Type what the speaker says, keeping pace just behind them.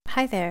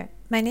Hi there.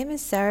 My name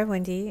is Sarah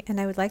Windy, and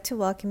I would like to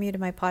welcome you to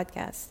my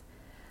podcast.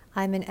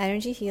 I'm an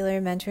energy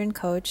healer, mentor, and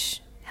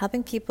coach,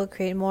 helping people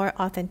create more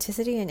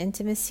authenticity and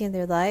intimacy in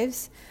their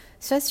lives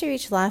so as to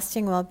reach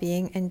lasting well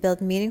being and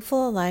build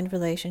meaningful, aligned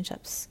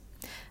relationships.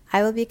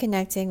 I will be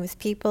connecting with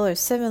people of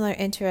similar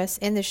interests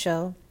in the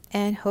show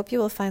and hope you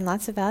will find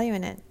lots of value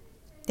in it.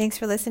 Thanks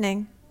for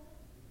listening.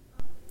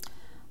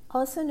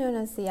 Also known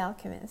as The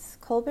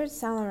Alchemist, Colbert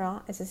Saint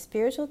Laurent is a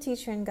spiritual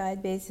teacher and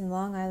guide based in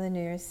Long Island,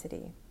 New York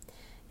City.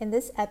 In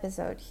this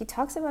episode, he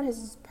talks about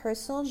his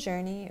personal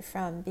journey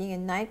from being a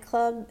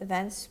nightclub,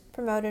 events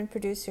promoter and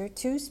producer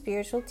to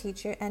spiritual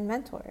teacher and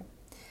mentor.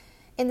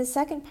 In the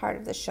second part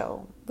of the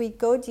show, we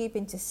go deep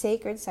into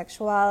sacred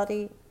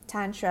sexuality,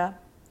 tantra,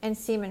 and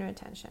semen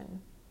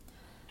retention.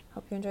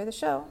 Hope you enjoy the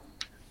show.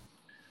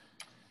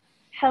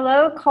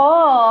 Hello,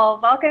 Cole.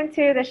 Welcome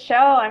to the show.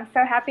 I'm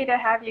so happy to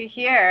have you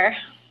here.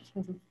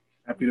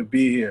 Happy to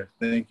be here.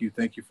 Thank you.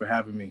 Thank you for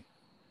having me.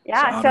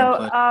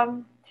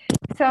 Yeah,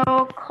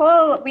 so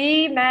Cole,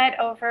 we met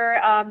over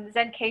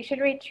Zencation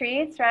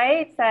retreats,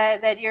 right?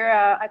 That you're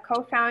a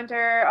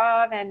co-founder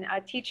of and a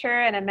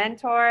teacher and a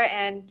mentor.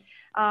 And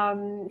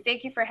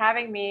thank you for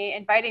inviting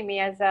me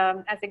as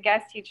a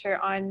guest teacher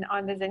on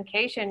the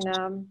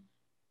Zencation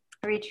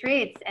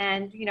retreats.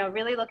 And,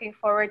 really looking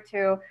forward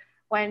to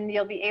when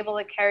you'll be able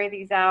to carry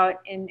these out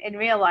in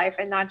real life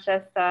and not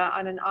just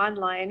on an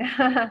online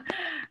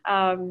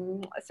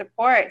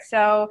support.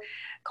 So,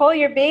 Cole,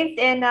 you're based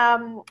in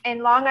Long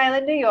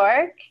Island, New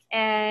York,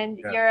 and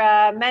you're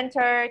a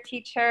mentor,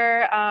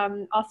 teacher.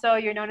 Also,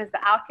 you're known as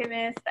The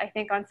Alchemist, I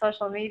think, on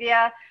social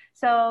media.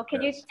 So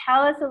can you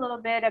tell us a little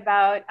bit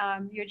about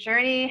your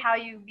journey, how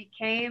you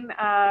became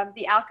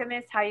The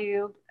Alchemist, how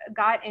you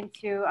got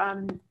into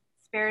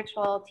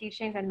spiritual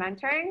teachings and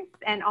mentoring,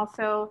 and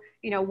also,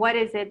 what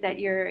is it that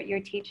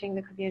you're teaching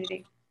the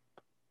community?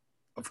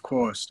 Of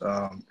course.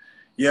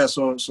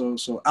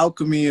 So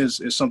alchemy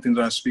is something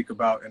that I speak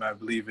about, and I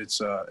believe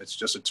it's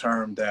just a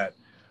term that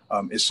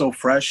is so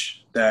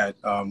fresh that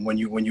when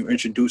you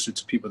introduce it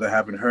to people that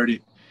haven't heard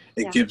it,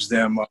 it gives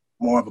them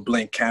more of a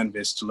blank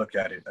canvas to look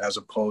at it, as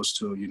opposed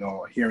to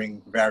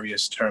hearing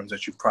various terms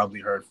that you've probably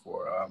heard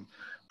for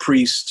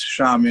priest,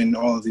 shaman,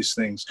 all of these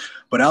things.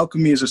 But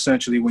alchemy is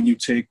essentially when you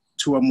take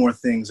two or more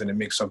things and it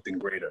makes something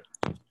greater.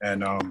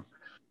 And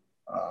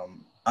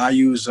I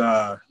use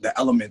the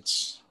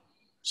elements,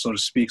 so to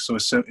speak. So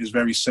it's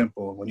very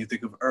simple. When you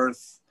think of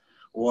earth,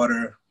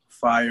 water,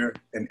 fire,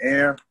 and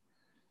air,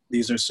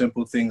 these are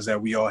simple things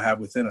that we all have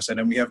within us. And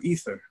then we have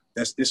ether.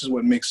 This is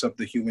what makes up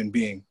the human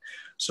being.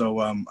 So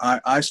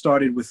I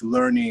started with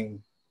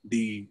learning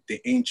the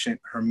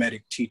ancient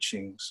Hermetic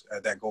teachings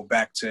that go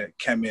back to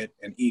Kemet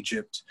and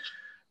Egypt.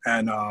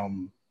 And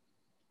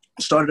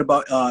started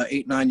about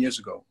 8-9 years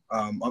ago.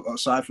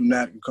 Aside from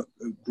that,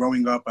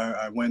 growing up,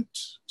 I went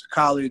to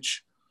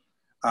college.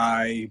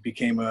 I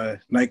became a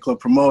nightclub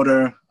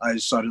promoter. I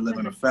started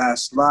living a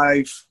fast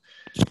life.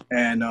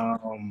 And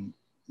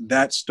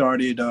that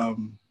started,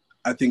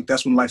 I think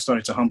that's when life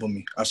started to humble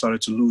me. I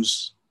started to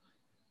lose,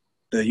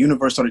 the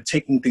universe started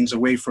taking things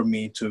away from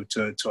me to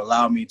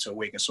allow me to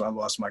awaken. So I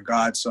lost my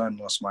godson,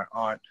 lost my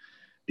aunt.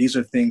 These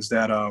are things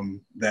that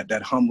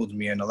that humbled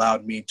me and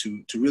allowed me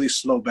to really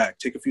slow back,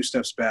 take a few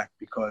steps back,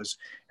 because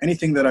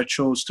anything that I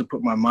chose to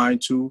put my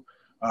mind to,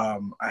 I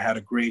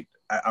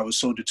was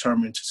so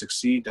determined to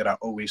succeed that I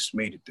always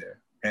made it there.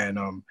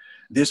 And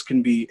this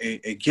can be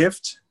a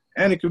gift,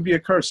 and it could be a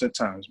curse at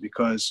times,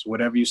 because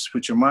whatever you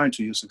put your mind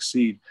to, you'll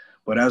succeed.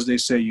 But as they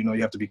say, you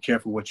have to be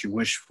careful what you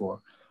wish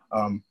for.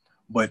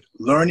 But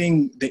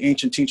learning the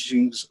ancient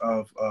teachings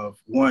of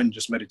one,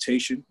 just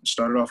meditation,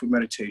 started off with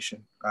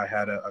meditation. I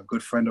had a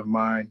good friend of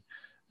mine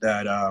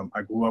that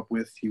I grew up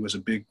with. He was a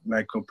big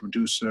nightclub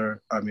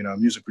producer, a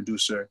music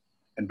producer,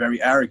 and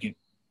very arrogant.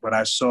 But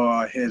I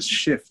saw his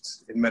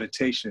shift in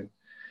meditation.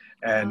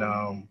 And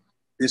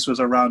this was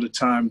around the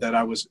time that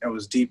I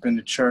was deep in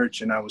the church,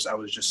 and I was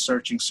just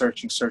searching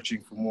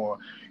for more.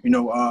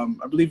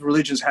 I believe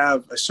religions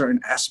have a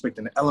certain aspect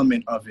and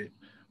element of it.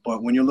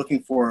 But when you're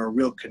looking for a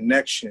real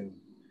connection,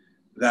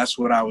 that's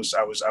what I was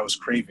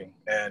craving.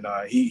 And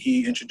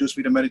he introduced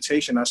me to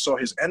meditation. I saw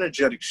his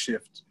energetic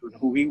shift in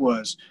who he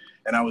was,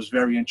 and I was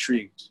very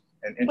intrigued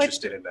and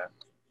interested in that.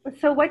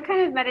 So what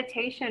kind of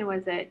meditation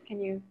was it?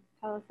 Can you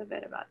tell us a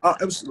bit about that?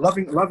 It was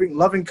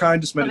loving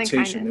kindness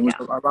meditation. It was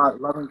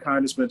about loving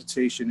kindness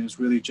meditation. Is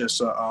really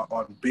just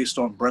based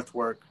on breath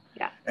work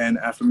and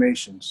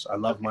affirmations. I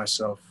love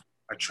myself.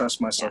 I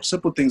trust myself.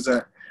 Simple things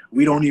that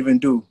we don't even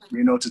do,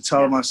 to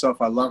tell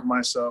myself I love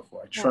myself,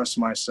 or I trust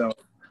myself,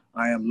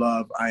 I am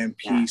love, I am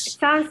peace. It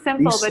sounds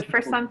simple, but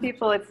for some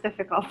people it's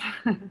difficult.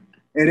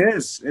 It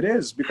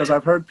is, because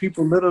I've heard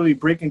people literally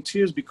break in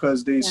tears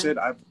because they said,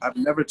 I've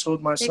never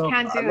told myself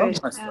I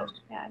love myself.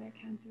 They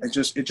can't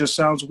do It just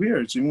sounds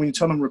weird. So when you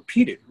tell them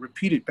repeat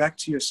it back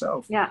to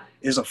yourself.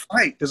 There's a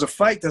fight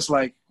that's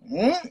like,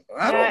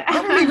 I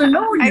don't even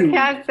know you. I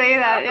can't say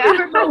that. I don't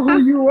even know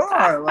who you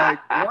are. Like,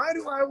 why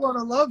do I want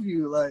to love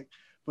you? Like,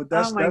 but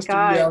Oh my that's the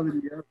God.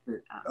 reality of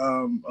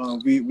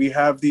it. We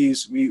have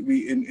these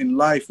we in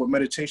life. What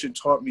meditation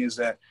taught me is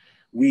that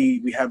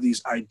we have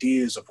these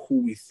ideas of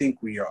who we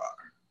think we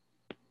are.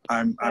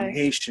 I'm Right.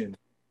 Haitian.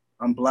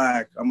 I'm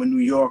Black. I'm a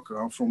New Yorker.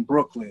 I'm from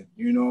Brooklyn.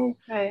 You know,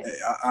 Right.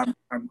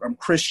 I'm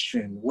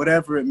Christian.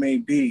 Whatever it may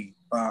be.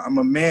 I'm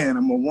a man.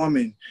 I'm a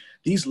woman.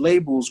 These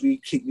labels we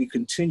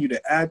continue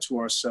to add to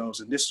ourselves,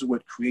 and this is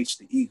what creates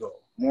the ego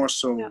more Yeah.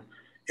 so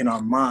in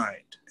our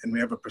mind. And we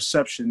have a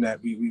perception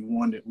that we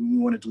want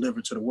to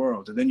deliver to the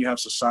world. And then you have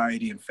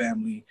society and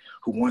family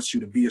who wants you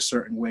to be a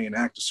certain way and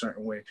act a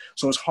certain way.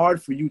 So it's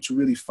hard for you to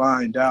really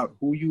find out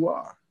who you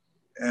are.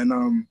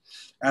 And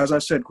as I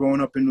said,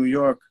 growing up in New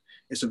York,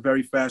 it's a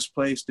very fast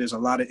place. There's a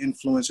lot of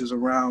influences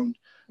around.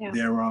 Yeah.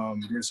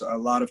 There's a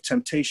lot of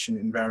temptation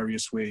in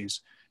various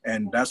ways.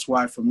 And that's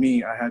why for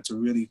me, I had to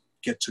really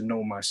get to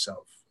know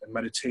myself. And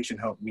meditation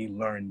helped me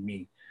learn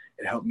me.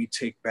 It helped me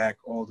take back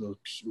all the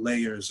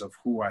layers of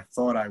who I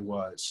thought I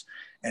was.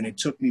 And it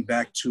took me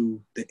back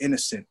to the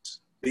innocent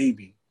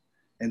baby.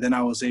 And then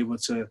I was able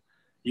to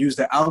use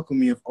the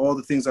alchemy of all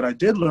the things that I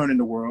did learn in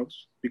the world,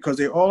 because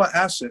they all are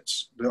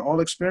assets, they're all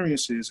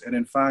experiences, and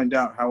then find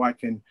out how I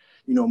can,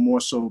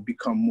 more so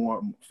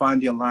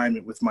find the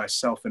alignment with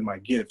myself and my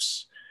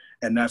gifts.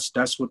 And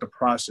that's what the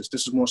process,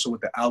 this is more so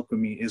what the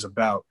alchemy is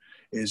about,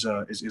 is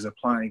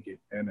applying it.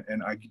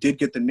 And I did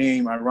get the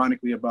name,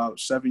 ironically, about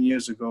 7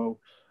 years ago.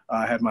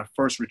 I had my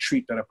first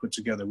retreat that I put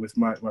together with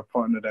my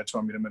partner that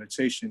taught me the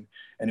meditation,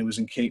 and it was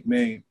in Cape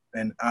May.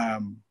 And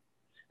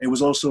it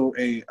was also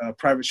a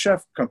private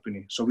chef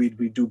company. So we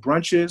do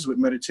brunches with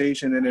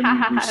meditation, and then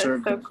we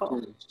serve. So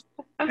cool.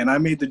 And I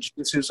made the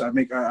juices.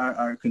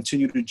 I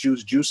continue to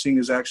juice. Juicing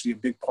is actually a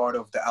big part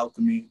of the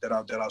alchemy that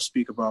I'll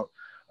speak about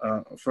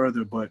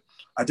further. But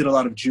I did a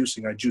lot of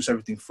juicing. I juice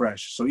everything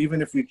fresh. So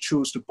even if we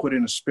choose to put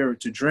in a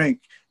spirit to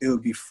drink, it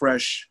would be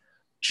fresh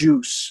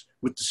juice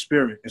with the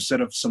spirit instead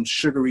of some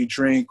sugary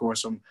drink or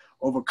some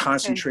over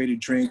concentrated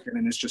drink, and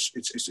then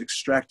it's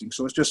extracting.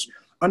 So it's just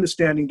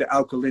understanding the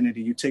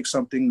alkalinity. You take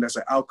something that's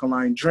an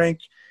alkaline drink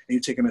and you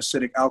take an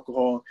acidic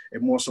alcohol,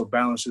 it more so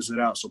balances it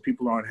out so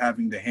people aren't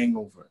having the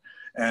hangover.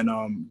 And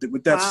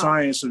with that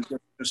science of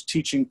just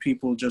teaching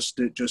people just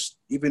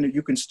even if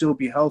you can still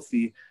be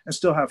healthy and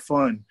still have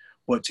fun,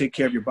 but take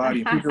care of your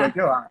body. And people are like,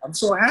 yo, I'm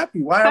so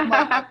happy. Why am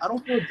I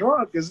don't feel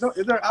drunk. Is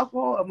there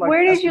alcohol? I'm like,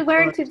 where did you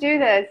learn to do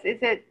this? Is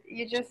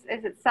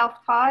it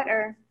self-taught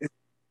or?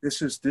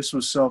 This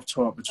was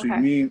self-taught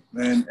between me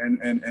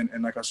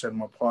and like I said,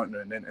 my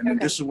partner. And then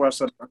this is where I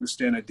started to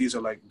understand that these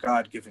are like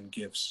God-given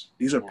gifts.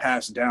 These are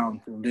passed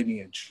down through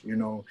lineage.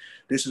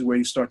 This is where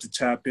you start to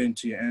tap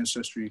into your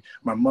ancestry.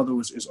 My mother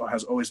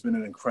has always been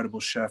an incredible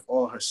chef.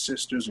 All her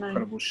sisters,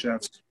 incredible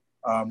chefs.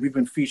 We've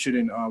been featured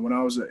in, when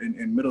I was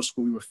in middle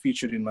school, we were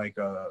featured in like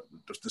the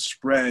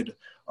spread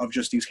of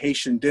just these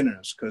Haitian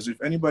dinners. Because if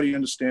anybody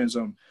understands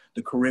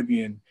the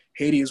Caribbean,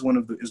 Haiti is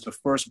the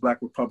first Black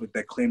republic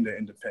that claimed their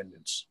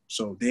independence.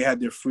 So they had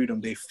their freedom,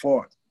 they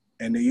fought,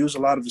 and they use a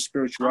lot of the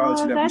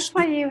spirituality. That's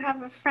why you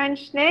have a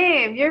French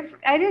name.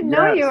 I didn't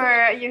know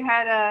you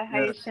had a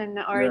Haitian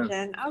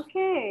origin. Yes.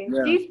 Okay.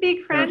 Yes. Do you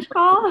speak French,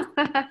 Cole?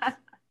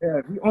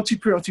 Yeah, un petit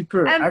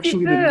peu.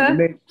 Actually,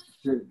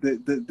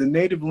 the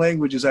native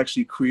language is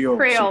actually Creole.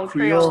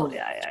 Creole.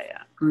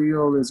 Yeah.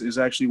 Creole is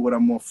actually what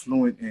I'm more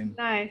fluent in.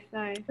 Nice.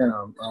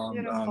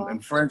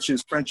 And French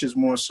is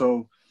more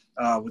so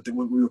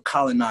what we were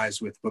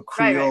colonized with, but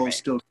Creole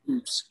still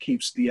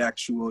keeps the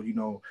actual,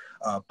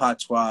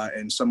 patois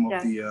and some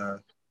of the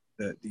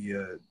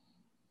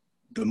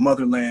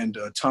motherland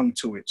tongue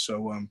to it.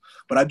 So,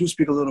 but I do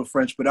speak a little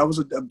French. But that was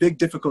a big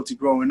difficulty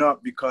growing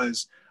up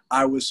because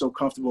I was so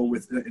comfortable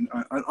with an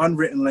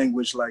unwritten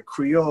language like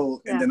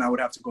Creole, and then I would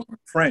have to go with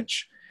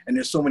French. And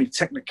there's so many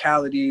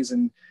technicalities,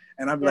 and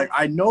I'm like,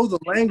 I know the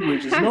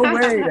language. There's no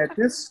way that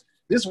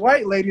this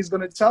white lady is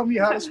going to tell me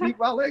how to speak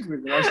my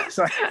language. But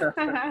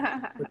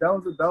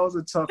that was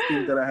a tough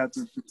thing that I had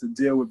to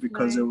deal with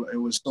because it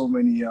was so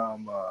many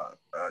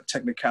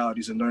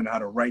technicalities and learning how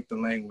to write the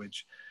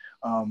language.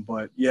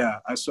 But yeah,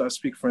 I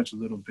speak French a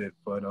little bit,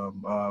 but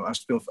I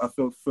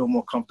feel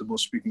more comfortable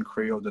speaking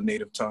Creole, the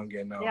native tongue,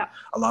 and a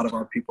lot of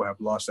our people have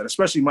lost that,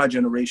 especially my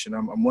generation.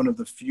 I'm one of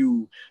the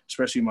few,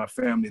 especially my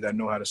family, that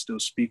know how to still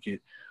speak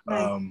it.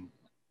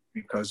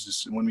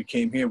 Because when we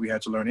came here, we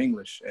had to learn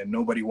English, and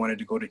nobody wanted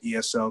to go to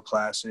ESL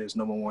classes.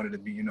 No one wanted to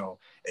be,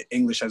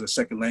 English as a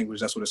second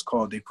language. That's what it's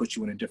called. They put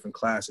you in a different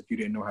class if you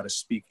didn't know how to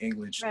speak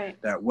English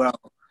that well.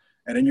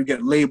 And then you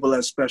get labeled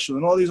as special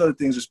and all these other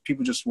things. Just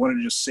people just wanted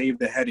to just save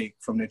the headache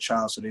from their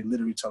child. So they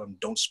literally tell them,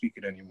 don't speak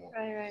it anymore.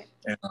 Right.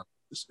 And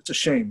it's a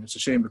shame. It's a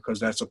shame because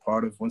that's a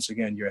part of, once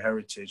again, your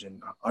heritage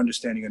and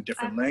understanding a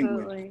different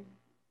language.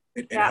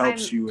 It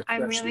helps you.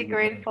 I'm really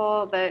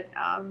grateful that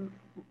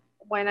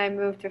when I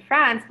moved to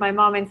France, my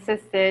mom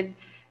insisted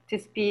to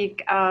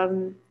speak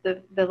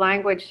the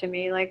language to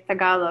me, like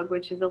Tagalog,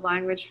 which is a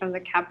language from the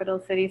capital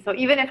city. So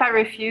even if I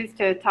refused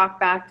to talk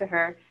back to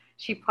her,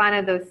 she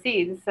planted those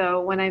seeds.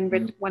 So when I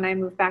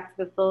moved back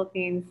to the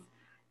Philippines,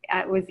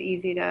 it was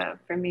easy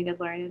for me to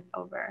learn it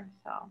over.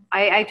 So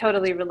I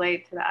totally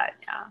relate to that.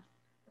 Yeah.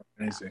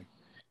 Amazing.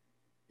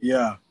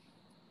 Yeah.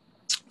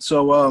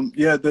 So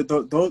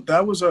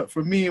that was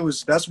for me.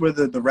 That's where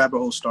the rabbit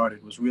hole started.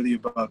 It was really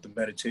about the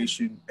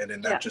meditation, and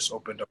then that just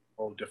opened up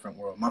a whole different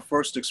world. My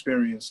first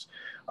experience,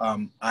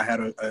 I had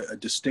a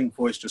distinct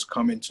voice just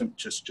come into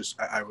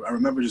I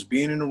remember just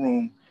being in the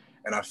room,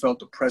 and I felt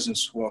the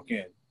presence walk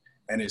in,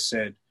 and it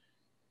said,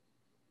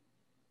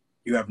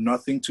 "You have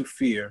nothing to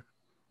fear.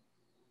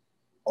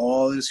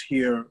 All is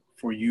here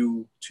for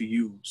you to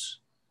use.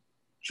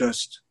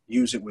 Just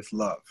use it with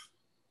love."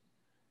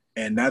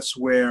 And that's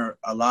where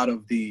a lot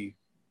of the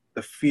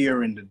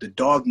fear and the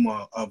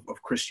dogma of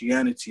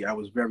Christianity, I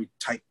was very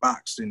tight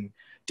boxed and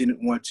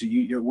didn't want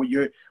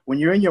to. When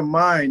you're in your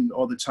mind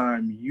all the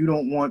time, you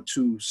don't want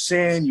to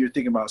sin. You're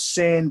thinking about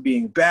sin,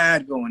 being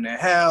bad, going to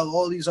hell,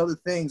 all these other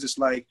things. It's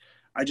like,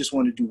 I just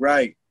want to do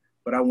right,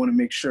 but I want to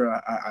make sure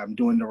I'm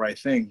doing the right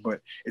thing.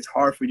 But it's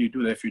hard for you to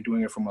do that if you're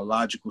doing it from a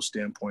logical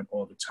standpoint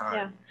all the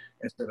time,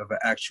 instead of an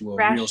actual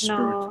real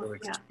spiritual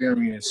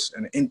experience,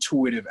 an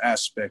intuitive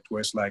aspect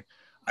where it's like,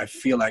 I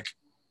feel like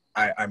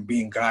I'm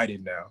being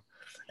guided now.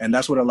 And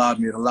that's what allowed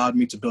me. It allowed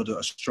me to build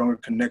a stronger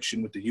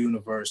connection with the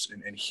universe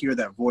and hear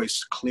that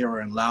voice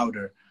clearer and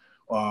louder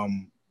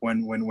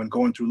when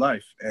going through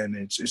life. And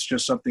it's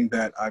just something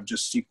that I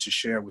just seek to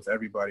share with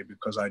everybody,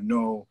 because I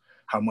know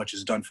how much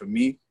is done for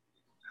me,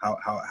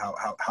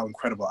 how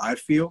incredible I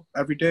feel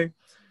every day.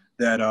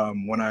 That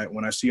when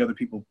I see other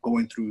people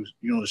going through,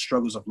 the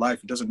struggles of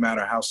life, it doesn't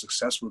matter how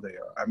successful they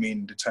are. I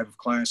mean, the type of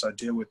clients I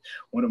deal with,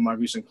 one of my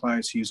recent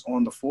clients, he's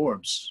on the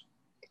Forbes,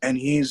 and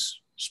he's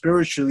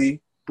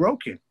spiritually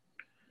broken.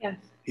 Yes.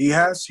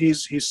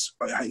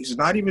 He's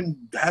not even,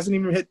 hasn't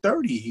even hit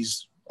 30.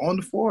 He's on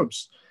the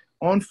Forbes,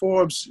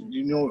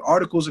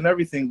 articles and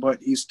everything, but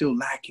he's still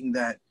lacking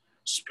that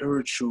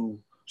spiritual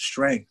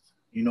strength.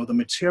 The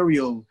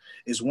material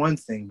is one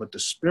thing, but the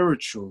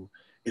spiritual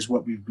is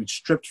what we've been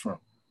stripped from.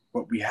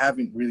 What we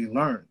haven't really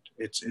learned.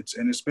 It's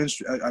been,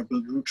 I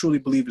truly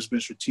believe it's been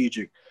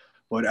strategic.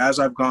 But as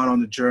I've gone on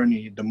the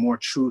journey, the more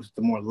truth,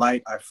 the more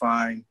light I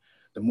find,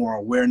 the more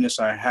awareness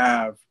I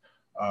have,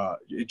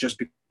 it just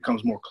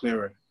becomes more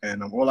clearer.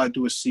 And all I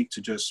do is seek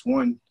to just,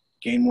 one,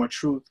 gain more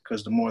truth,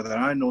 because the more that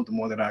I know, the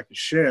more that I can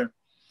share.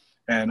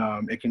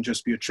 And it can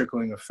just be a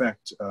trickling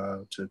effect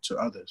to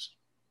others.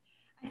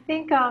 I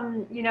think,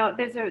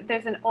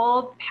 there's an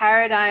old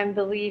paradigm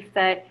belief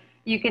that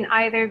you can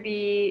either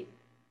be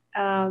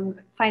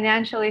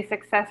financially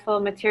successful,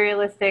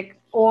 materialistic,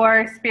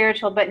 or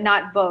spiritual, but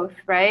not both,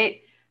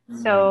 right?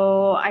 Mm-hmm.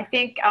 So I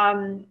think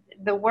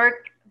the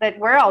work that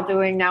we're all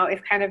doing now is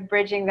kind of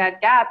bridging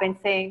that gap and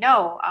saying,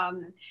 no,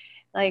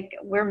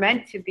 we're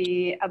meant to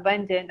be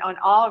abundant on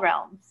all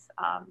realms,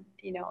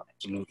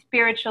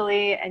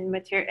 spiritually and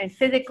and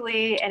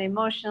physically and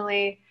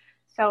emotionally.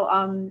 So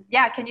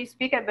can you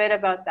speak a bit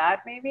about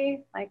that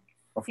maybe?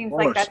 Seems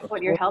like that's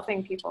what you're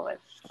helping people with.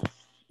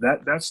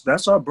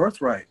 That's our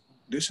birthright.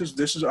 This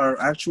is our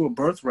actual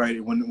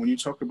birthright. When you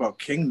talk about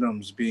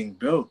kingdoms being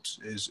built,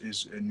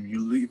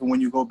 even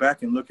when you go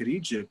back and look at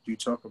Egypt, you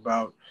talk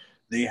about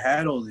they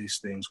had all these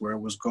things where it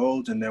was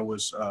gold, and there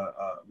was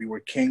we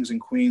were kings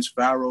and queens,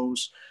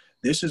 pharaohs.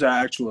 This is our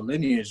actual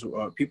lineage.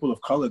 People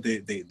of color,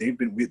 they've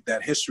been, with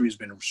that history has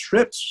been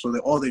stripped, so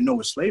that all they know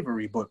is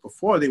slavery. But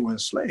before they were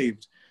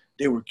enslaved,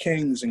 they were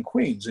kings and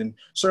queens. In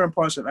certain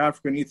parts of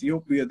Africa and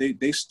Ethiopia,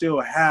 they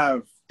still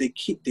have. They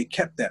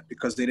kept that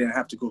because they didn't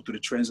have to go through the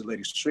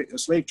transatlantic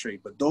slave trade.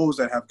 But those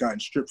that have gotten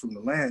stripped from the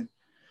land,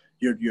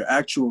 your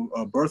actual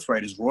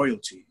birthright is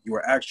royalty. You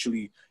are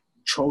actually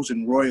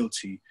chosen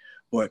royalty.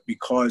 But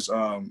because,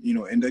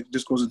 and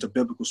this goes into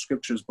biblical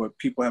scriptures, but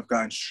people have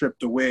gotten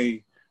stripped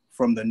away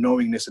from the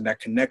knowingness and that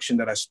connection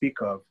that I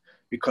speak of,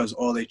 because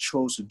all they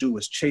chose to do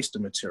is chase the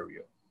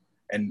material.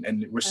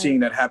 And we're seeing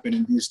that happen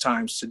in these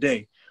times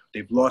today.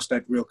 They've lost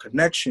that real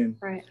connection,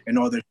 right, and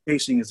all they're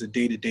chasing is the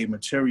day-to-day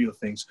material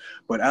things.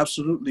 But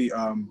absolutely,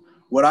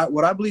 what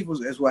I believe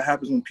is what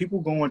happens when people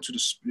go into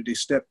they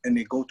step and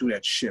they go through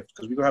that shift,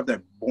 because we're gonna have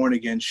that born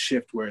again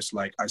shift where it's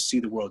like, I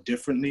see the world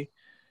differently,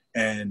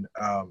 and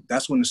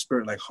that's when the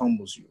spirit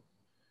humbles you.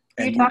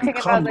 And you're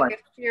talking about a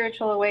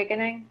spiritual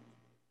awakening?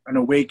 An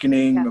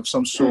awakening of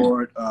some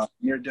sort,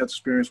 near-death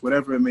experience,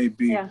 whatever it may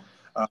be. Yeah.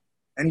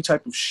 Any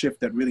type of shift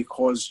that really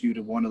causes you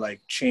to want to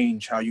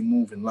change how you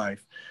move in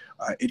life.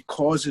 It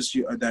causes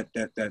you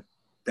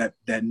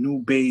that new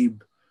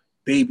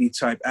baby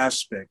type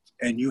aspect,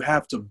 and you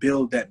have to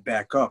build that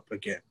back up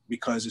again,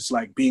 because it's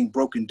like being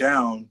broken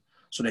down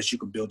so that you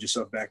can build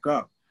yourself back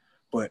up.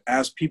 But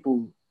as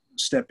people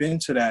step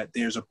into that,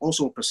 there's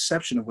also a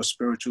perception of what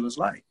spiritual is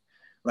like.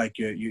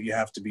 You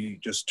have to be,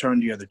 just turn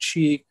the other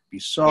cheek, be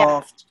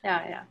soft.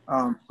 Yeah.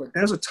 But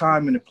there's a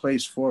time and a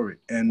place for it,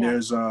 and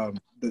there's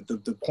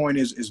the point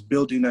is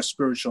building that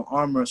spiritual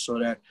armor so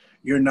that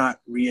you're not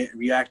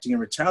reacting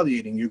and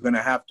retaliating. You're going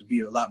to have to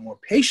be a lot more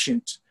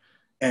patient,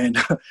 and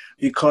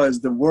because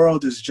the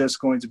world is just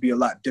going to be a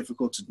lot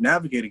difficult to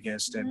navigate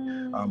against.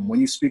 And when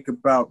you speak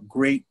about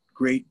great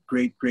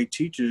great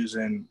teachers,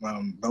 and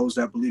those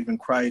that believe in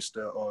Christ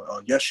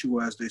or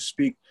Yeshua as they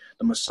speak,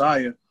 the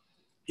Messiah.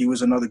 He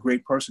was another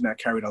great person that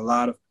carried a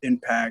lot of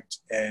impact,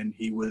 and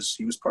he was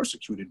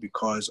persecuted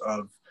because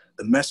of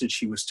the message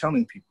he was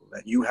telling people,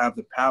 that you have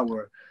the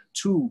power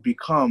to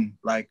become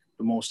like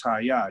the Most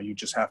High Yah. You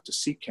just have to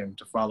seek him,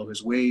 to follow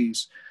his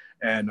ways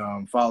and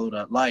follow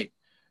that light.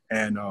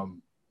 And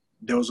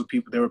there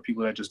were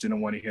people that just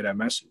didn't want to hear that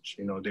message.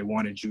 You know, they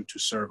wanted you to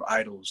serve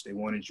idols. They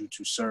wanted you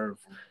to serve,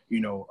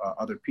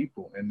 other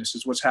people. And this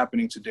is what's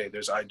happening today.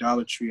 There's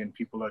idolatry, and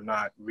people are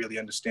not really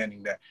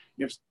understanding that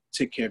you have to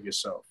take care of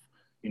yourself.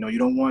 You know, you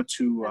don't want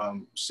to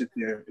sit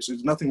there.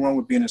 There's nothing wrong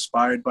with being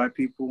inspired by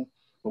people,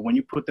 but when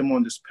you put them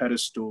on this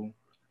pedestal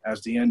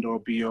as the end all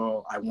be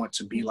all, I want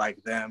to be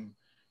like them.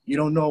 You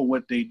don't know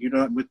you're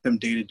not with them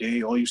day to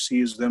day. All you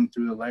see is them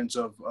through the lens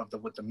of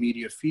what the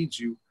media feeds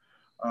you.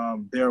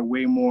 There are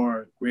way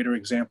more greater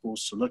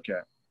examples to look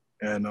at.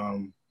 And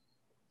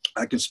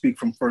I can speak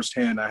from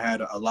firsthand. I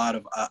had a lot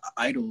of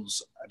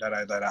idols that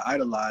I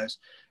idolized,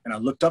 and I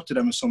looked up to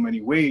them in so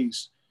many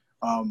ways,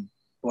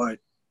 but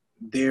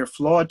they're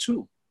flawed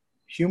too.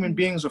 Human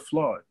beings are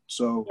flawed.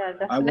 So yeah,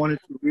 I wanted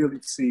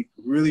to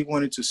really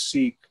wanted to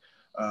seek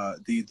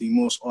the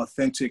most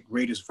authentic,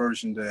 greatest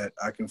version that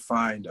I can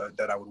find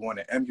that I would want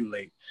to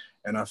emulate.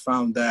 And I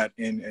found that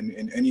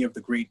in any of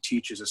the great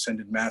teachers,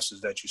 ascended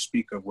masters that you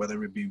speak of,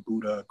 whether it be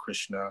Buddha,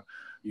 Krishna,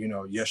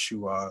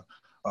 Yeshua,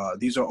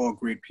 these are all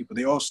great people.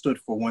 They all stood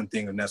for one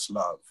thing, and that's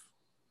love.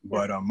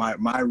 But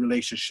my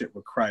relationship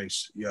with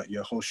Christ,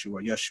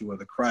 Yehoshua, Yeshua,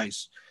 the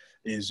Christ,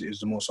 is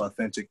the most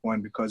authentic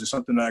one, because it's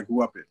something that I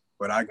grew up in.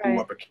 But I grew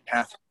up a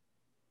Catholic,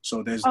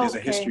 so there's a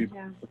history.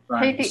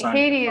 Yeah.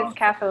 Haiti is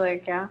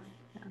Catholic, yeah.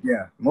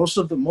 Yeah, most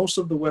of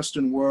the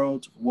Western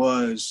world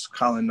was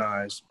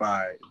colonized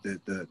by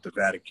the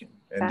Vatican,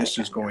 and this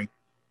is going to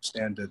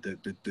stand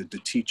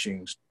the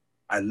teachings.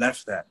 I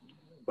left that,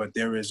 but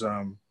there is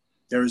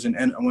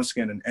once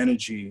again an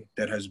energy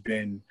that has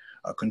been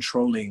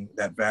controlling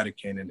that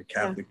Vatican and the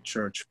Catholic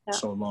Church for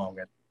so long,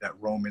 and that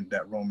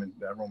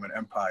Roman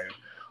Empire.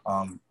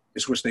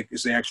 It's which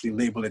they actually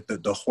label it the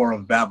whore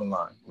of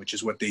Babylon, which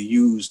is what they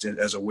used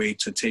as a way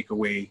to take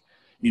away,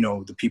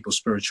 the people's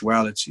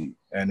spirituality.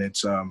 And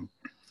it's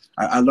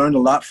I learned a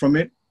lot from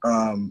it.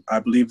 I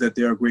believe that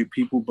they are great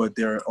people, but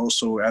there are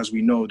also, as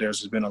we know,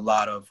 there's been a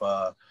lot of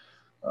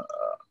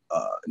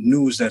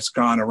news that's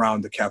gone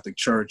around the Catholic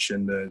Church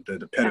and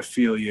the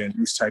pedophilia and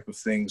these type of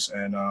things.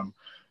 And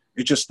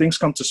things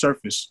come to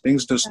surface.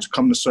 Things just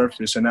come to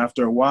surface. And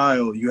after a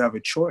while, you have a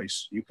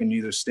choice. You can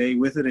either stay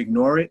with it,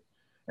 ignore it,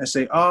 and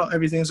say, oh,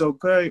 everything's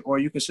okay. Or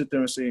you can sit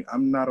there and say,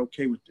 I'm not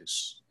okay with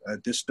this.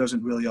 This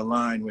doesn't really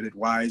align with it.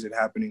 Why is it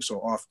happening so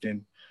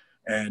often?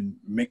 And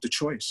make the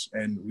choice.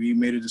 And we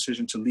made a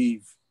decision to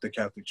leave the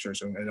Catholic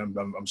Church. And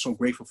I'm so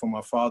grateful for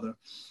my father,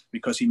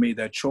 because he made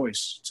that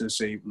choice to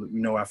say,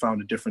 I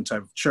found a different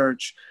type of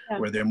church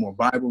where they're more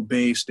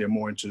Bible-based, they're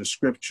more into the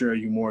scripture,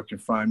 you can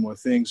find more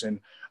things. And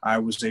I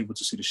was able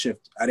to see the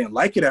shift. I didn't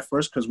like it at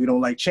first because we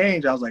don't like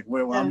change. I was like,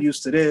 well, I'm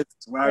used to this.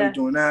 Why are we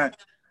doing that?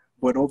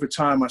 But over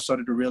time, I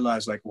started to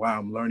realize, like, wow,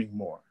 I'm learning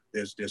more.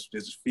 It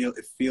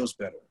feels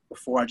better.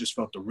 Before, I just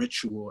felt the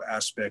ritual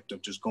aspect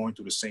of just going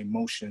through the same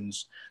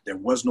motions. There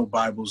was no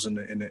Bibles in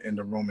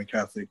the Roman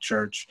Catholic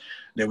Church.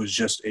 There was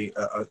just a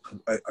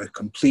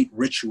complete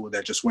ritual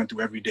that just went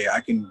through every day.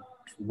 I can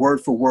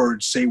word for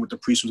word say what the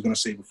priest was going to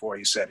say before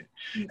he said it,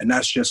 and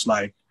that's just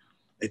like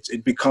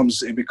it becomes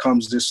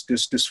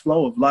this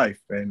flow of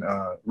life and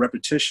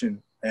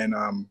repetition, and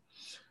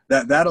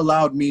that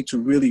allowed me to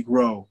really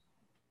grow.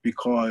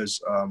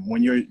 Because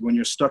when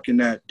you're stuck in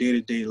that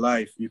day-to-day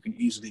life, you can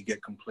easily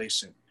get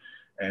complacent,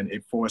 and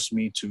it forced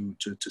me to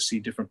see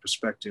different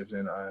perspectives.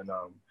 And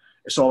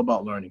it's all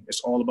about learning.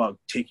 It's all about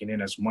taking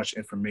in as much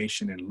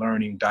information and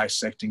learning,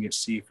 dissecting it,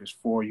 see if it's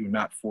for you,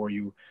 not for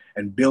you,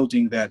 and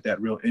building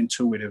that real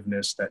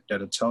intuitiveness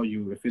that'll tell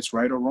you if it's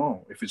right or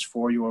wrong, if it's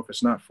for you or if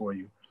it's not for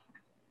you.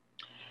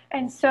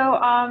 And so,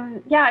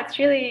 it's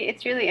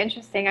really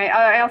interesting.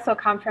 I also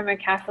come from a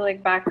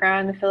Catholic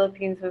background. The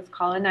Philippines was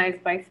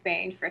colonized by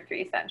Spain for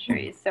 3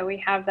 centuries, so we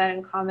have that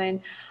in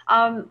common.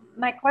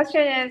 My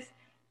question is,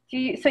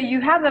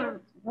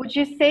 would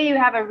you say you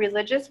have a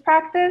religious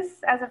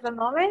practice as of the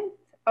moment,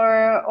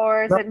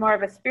 or is it more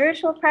of a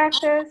spiritual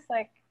practice?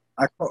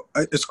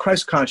 It's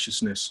Christ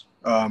consciousness.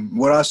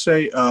 What I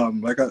say,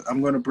 I'm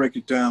going to break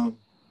it down.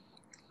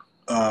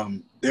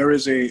 There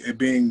is a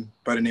being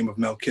by the name of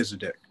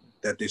Melchizedek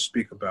that they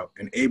speak about,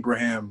 and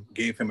Abraham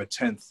gave him a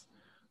 10th.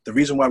 The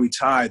reason why we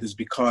tithe is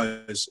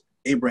because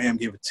Abraham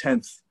gave a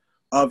 10th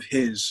of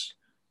his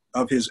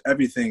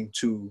everything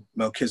to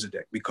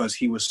Melchizedek, because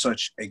he was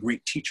such a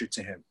great teacher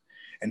to him,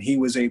 and he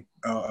was a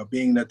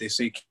being that they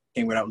say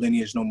came without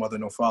lineage, no mother,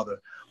 no father.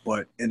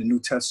 But in the New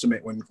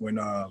Testament, when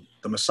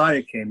the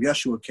Messiah came,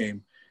 Yeshua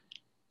came,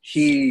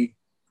 he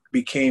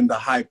became the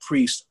high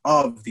priest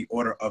of the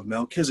order of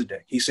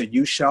Melchizedek. He said,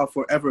 you shall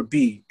forever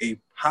be a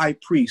high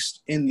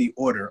priest in the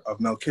order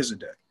of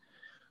Melchizedek.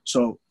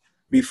 So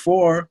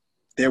before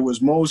there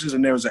was Moses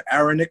and there was an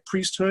Aaronic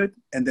priesthood,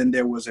 and then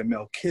there was a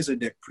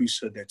Melchizedek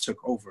priesthood that took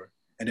over.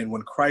 And then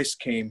when Christ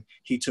came,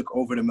 he took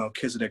over the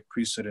Melchizedek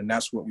priesthood, and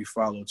that's what we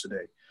follow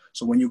today.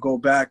 So when you go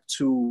back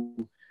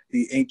to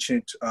the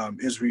ancient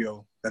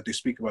Israel that they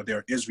speak about, there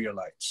are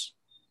Israelites,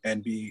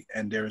 and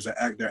there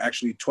are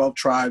actually 12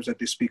 tribes that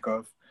they speak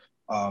of.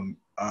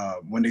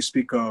 When they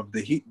speak of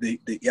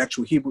the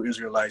actual Hebrew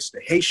Israelites,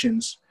 the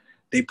Haitians,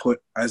 they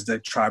put as the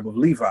tribe of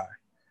Levi.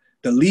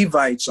 The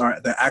Levites are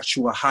the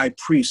actual high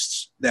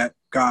priests that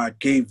God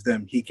gave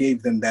them. He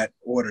gave them that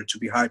order to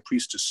be high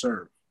priests to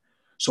serve.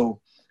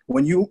 So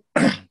when you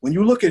when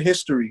you look at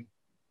history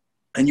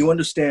and you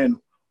understand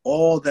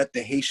all that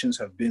the Haitians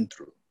have been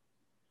through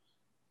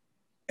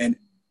and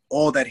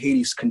all that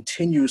Haiti's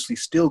continuously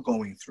still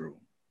going through,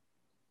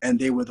 and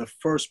they were the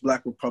first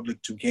Black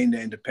republic to gain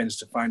their independence,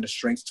 to find the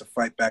strength to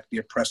fight back the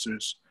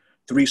oppressors,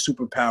 3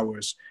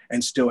 superpowers,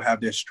 and still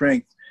have their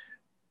strength.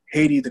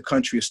 Haiti, the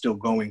country, is still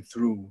going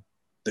through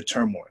the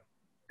turmoil.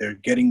 They're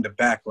getting the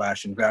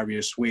backlash in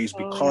various ways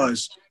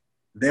because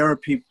there are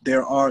people,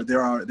 there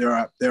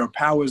are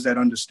powers that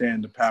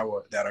understand the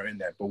power that are in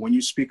that. But when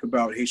you speak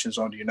about Haitians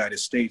on the United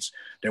States,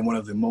 they're one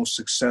of the most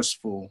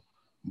successful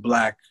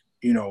Black,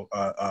 groups,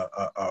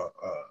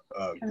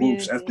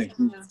 ethnic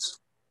groups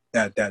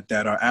that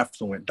are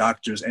affluent,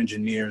 doctors,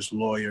 engineers,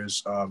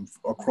 lawyers,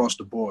 across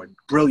the board,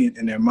 brilliant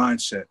in their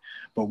mindset.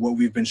 But what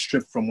we've been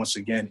stripped from, once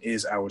again,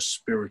 is our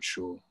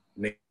spiritual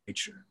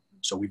nature.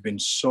 So we've been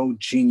so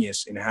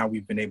genius in how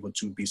we've been able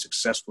to be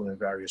successful in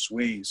various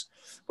ways,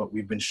 but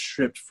we've been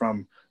stripped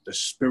from the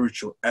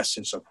spiritual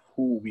essence of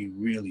who we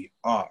really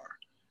are.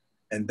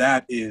 And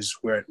that is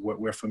where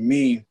for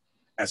me,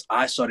 as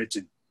I started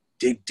to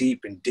dig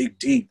deep,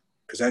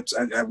 because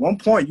at one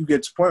point you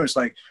get to the point where it's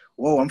like,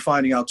 whoa, I'm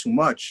finding out too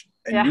much.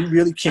 And you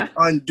really can't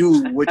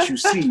undo what you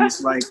see.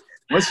 It's like,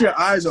 once your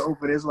eyes are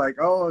open, it's like,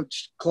 oh,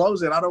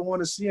 close it. I don't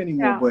want to see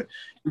anymore. Yeah. But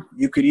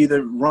you could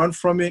either run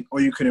from it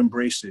or you could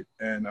embrace it.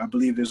 And I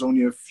believe there's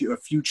only a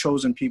few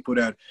chosen people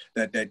that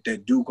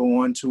do go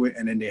on to it,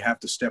 and then they have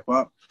to step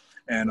up.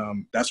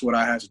 And that's what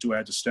I had to do. I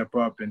had to step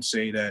up and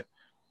say that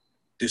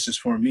this is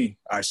for me.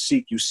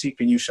 You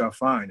seek and you shall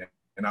find.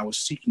 And I was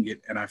seeking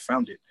it and I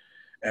found it.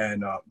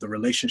 And the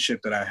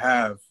relationship that I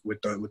have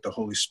with the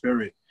Holy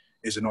Spirit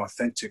is an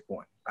authentic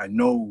one. I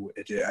know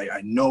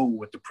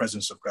what the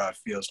presence of God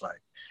feels like.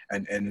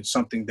 And it's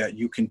something that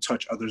you can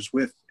touch others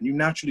with. And you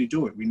naturally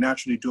do it. We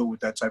naturally do it with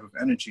that type of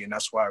energy. And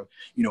that's why,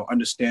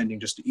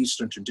 understanding just the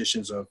Eastern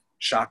traditions of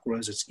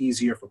chakras, it's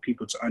easier for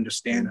people to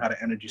understand how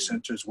the energy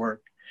centers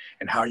work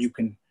and how you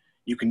can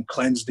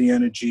cleanse the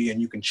energy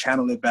and you can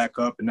channel it back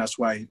up. And that's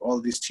why all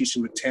of these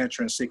teachings with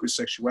Tantra and sacred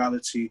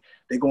sexuality,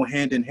 they go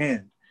hand in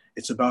hand.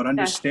 It's about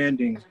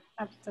understanding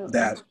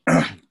that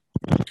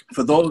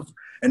for those.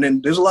 And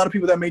then there's a lot of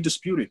people that may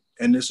dispute it.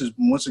 And this is,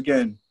 once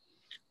again,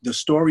 the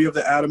story of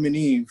the Adam and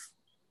Eve.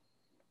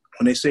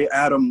 When they say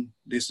Adam,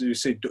 they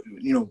say,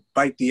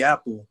 bite the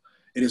apple.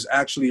 It is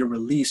actually a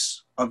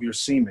release of your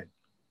semen.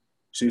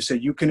 So you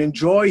said you can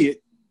enjoy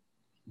it,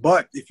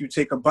 but if you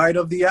take a bite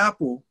of the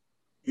apple,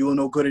 you will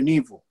know good and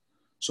evil.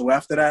 So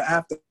after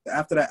that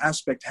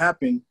aspect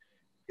happened,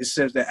 it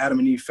says that Adam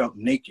and Eve felt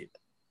naked.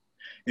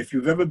 If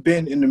you've ever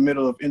been in the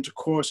middle of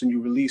intercourse and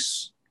you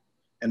release,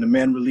 and the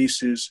man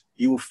releases,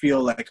 you will feel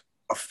like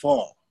a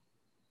fall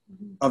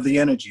of the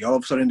energy. All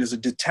of a sudden, there's a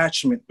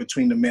detachment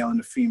between the male and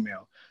the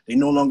female. They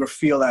no longer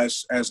feel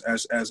as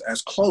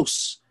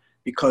close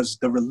because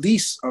the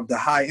release of the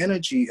high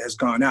energy has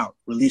gone out,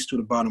 released to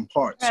the bottom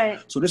parts. Right.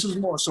 So this is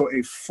more so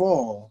a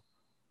fall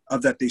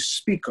of that they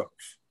speak of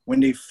when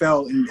they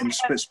fell and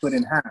split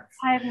in half.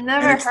 I've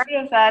never heard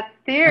of that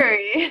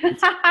theory.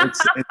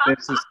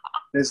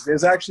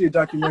 There's actually a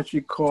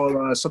documentary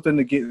called something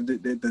to get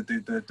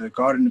the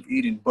Garden of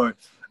Eden. But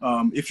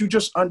if you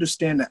just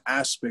understand the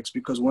aspects,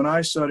 because when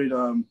I started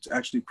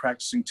actually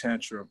practicing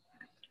Tantra,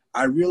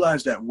 I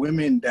realized that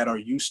women that are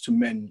used to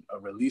men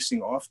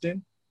releasing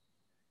often,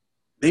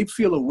 they'd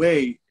feel a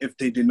way if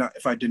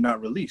I did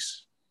not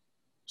release.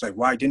 It's like,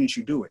 why didn't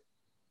you do it?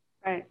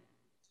 Right.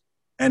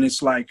 And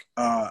it's like,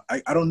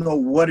 I don't know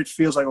what it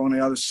feels like on the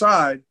other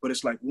side, but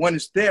it's like, when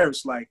it's there,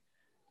 it's like,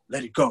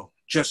 let it go.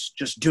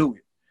 Just do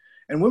it.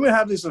 And women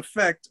have this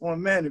effect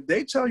on men. If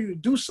they tell you to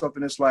do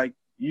something, it's like,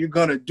 you're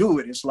going to do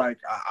it. It's like,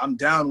 I'm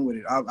down with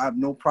it. I have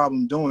no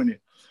problem doing it.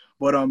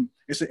 But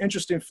it's an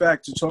interesting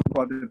fact to talk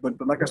about it. But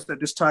like I said,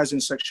 this ties in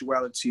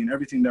sexuality and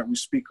everything that we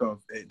speak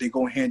of. They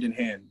go hand in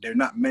hand. They're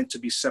not meant to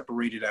be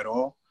separated at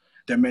all.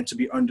 They're meant to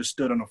be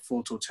understood on a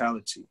full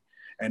totality.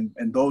 And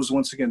those,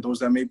 once again, those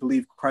that may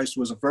believe Christ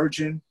was a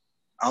virgin,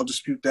 I'll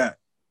dispute that.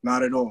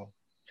 Not at all.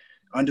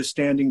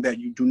 Understanding that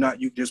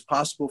it's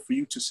possible for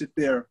you to sit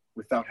there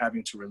without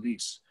having to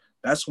release.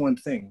 That's one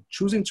thing.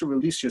 Choosing to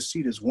release your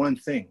seed is one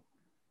thing.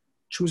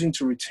 Choosing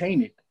to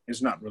retain it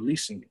is not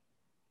releasing it.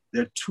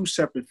 They're two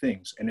separate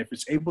things. And if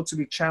it's able to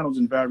be channeled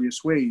in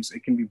various ways,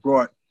 it can be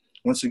brought,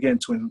 once again,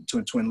 to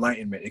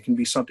enlightenment. It can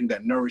be something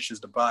that nourishes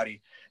the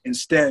body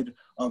instead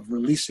of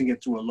releasing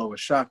it through a lower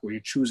chakra.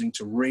 You're choosing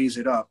to raise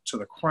it up to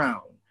the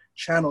crown,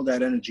 channel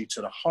that energy to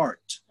the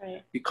heart,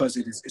 because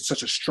it's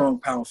such a strong,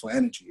 powerful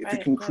energy. If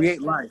it can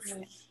create life,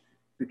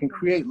 it can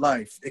create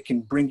life, it can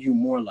bring you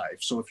more life.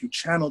 So if you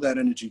channel that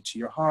energy to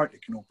your heart,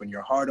 it can open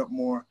your heart up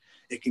more.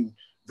 It can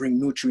bring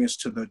nutrients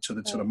to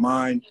the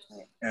mind.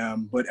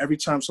 But every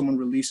time someone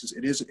releases,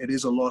 it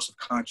is a loss of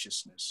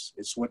consciousness.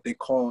 It's what they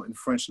call in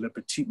French le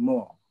petit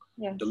mort,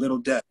 the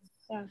little death.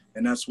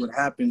 And that's what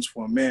happens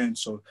for a man.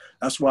 So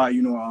that's why,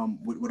 you know,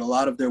 with a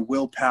lot of their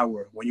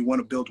willpower, when you want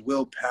to build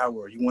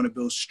willpower, you want to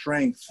build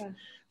strength.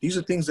 These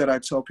are things that I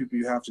tell people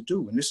you have to do.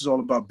 And this is all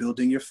about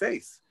building your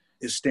faith,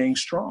 is staying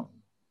strong,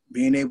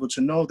 being able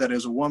to know that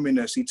as a woman,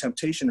 I see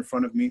temptation in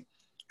front of me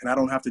and I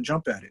don't have to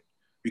jump at it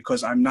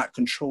because I'm not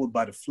controlled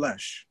by the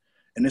flesh.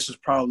 And this is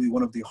probably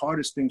one of the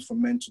hardest things for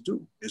men to do,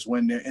 is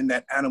when they're in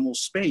that animal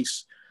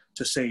space,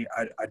 to say,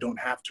 I don't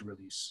have to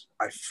release.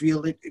 I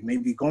feel it. It may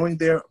be going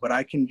there, but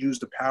I can use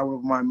the power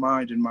of my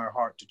mind and my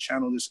heart to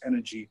channel this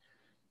energy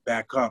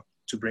back up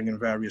to bring in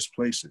various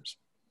places.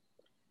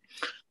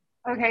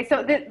 Okay,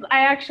 so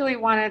I actually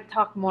want to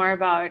talk more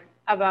about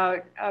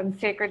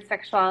sacred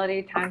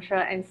sexuality,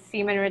 tantra, and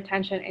semen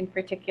retention in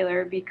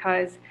particular,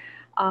 because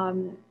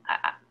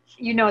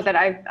you know that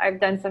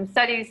I've done some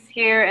studies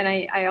here, and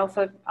I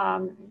also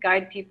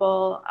guide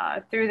people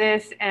through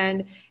this,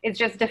 and it's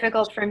just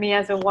difficult for me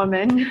as a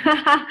woman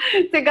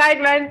to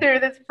guide men through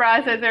this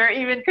process or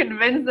even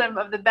convince them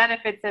of the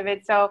benefits of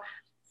it. So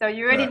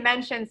you already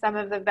mentioned some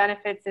of the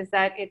benefits, is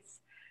that it's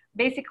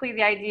basically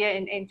the idea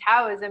in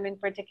Taoism in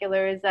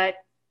particular is that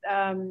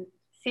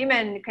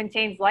semen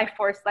contains life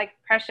force, like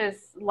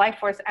precious life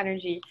force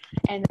energy,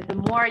 and the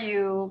more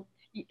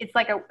it's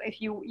like if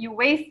you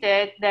waste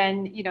it,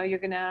 then you know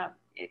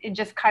it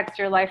just cuts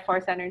your life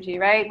force energy,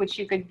 right? Which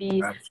you could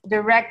be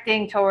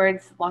directing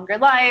towards longer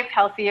life,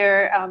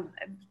 healthier,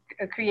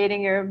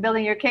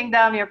 building your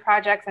kingdom, your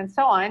projects, and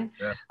so on.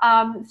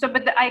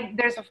 But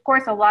there's of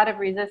course a lot of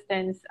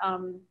resistance,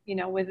 you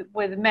know,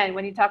 with men.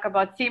 When you talk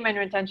about semen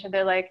retention,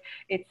 they're like,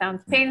 it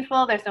sounds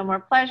painful. There's no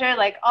more pleasure.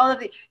 Like all of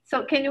the.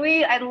 So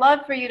I'd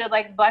love for you to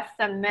like bust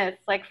some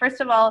myths. Like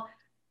first of all,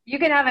 you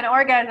can have an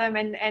orgasm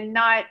and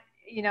not,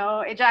 you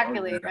know,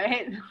 ejaculate,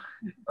 right?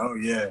 Oh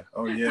yeah.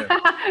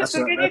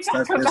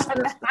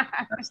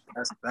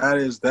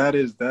 That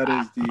is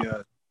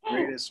the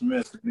greatest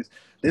myth.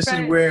 This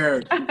is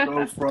where you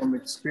go from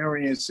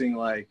experiencing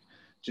like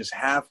just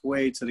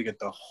halfway to get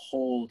the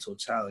whole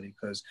totality,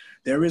 because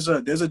there's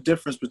a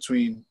difference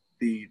between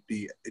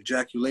the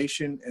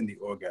ejaculation and the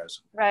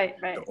orgasm. Right.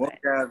 The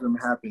orgasm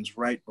happens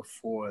right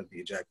before the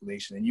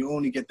ejaculation, and you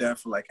only get that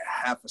for like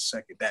a half a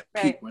second. That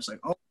peak where it's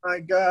like, oh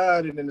my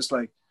God, and then it's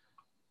like,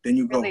 then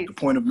you go the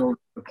point of no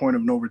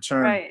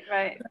return.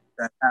 Right.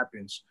 That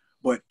happens.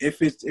 But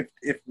if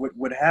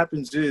what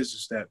happens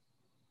is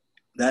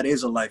that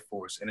is a life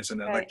force, and it's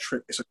an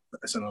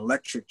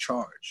electric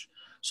charge.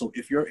 So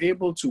if you're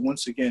able to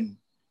once again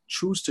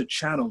choose to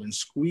channel and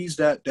squeeze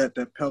that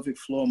pelvic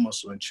floor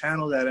muscle and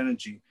channel that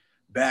energy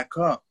back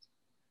up,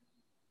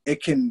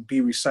 it can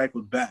be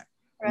recycled back.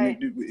 Right.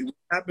 What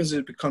happens is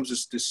it becomes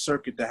this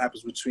circuit that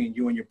happens between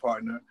you and your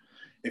partner,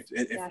 if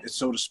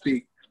so to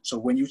speak. So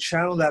when you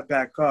channel that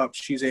back up,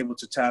 she's able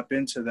to tap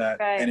into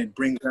that, and it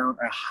brings down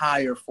a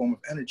higher form of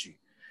energy.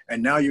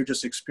 And now you're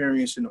just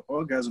experiencing the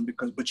orgasm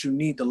but you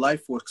need the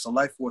life force, because the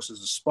life force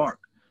is a spark.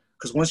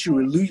 Because once you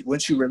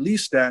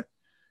release that,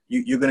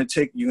 you're gonna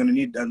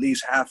need at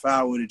least half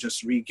hour to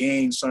just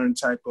regain certain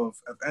type of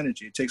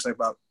energy. It takes like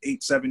about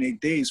 8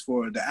 days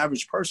for the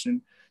average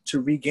person to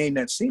regain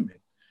that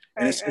semen.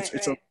 And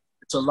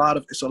it's a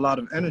lot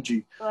of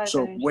energy.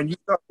 When you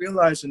start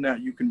realizing that,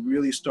 you can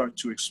really start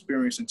to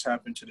experience and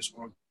tap into this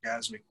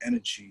orgasmic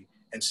energy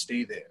and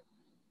stay there.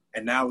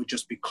 And now it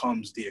just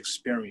becomes the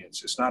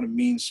experience. It's not a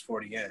means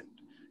for the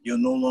end. You'll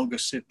no longer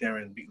sit there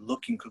and be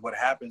looking, because what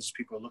happens is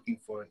people are looking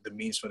for the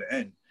means for the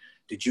end.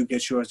 Did you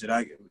get yours? Did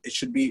I? It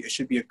should be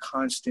a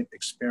constant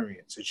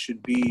experience. It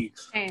should be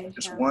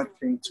just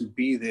wanting to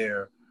be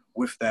there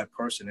with that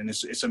person. And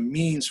it's a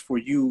means for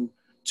you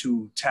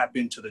to tap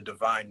into the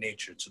divine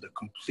nature, to the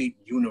complete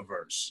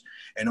universe.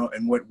 And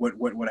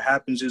what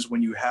happens is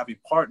when you have a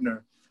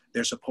partner,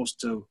 they're supposed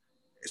to,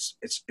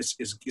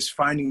 it's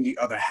finding the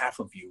other half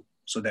of you,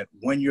 so that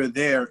when you're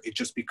there, it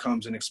just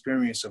becomes an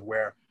experience of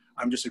where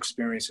I'm just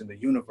experiencing the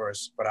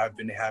universe, but have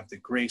the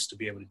grace to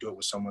be able to do it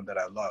with someone that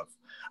I love.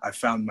 I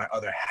found my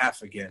other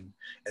half again.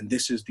 And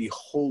this is the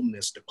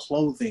wholeness, the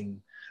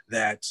clothing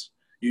that,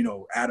 you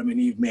know, Adam and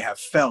Eve may have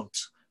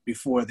felt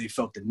before they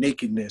felt the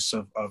nakedness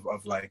of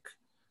like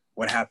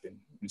what happened.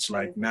 It's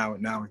like now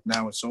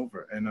it's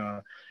over.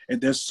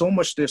 And there's so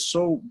much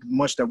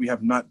that we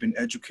have not been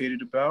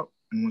educated about.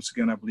 And once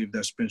again, I believe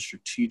that's been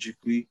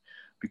strategically,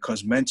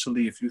 because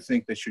mentally, if you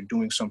think that you're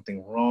doing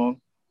something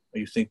wrong, or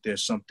you think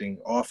there's something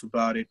off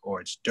about it, or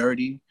it's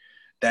dirty,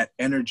 that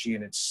energy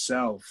in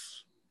itself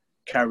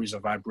carries a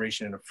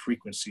vibration and a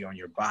frequency on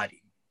your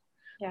body.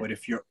 But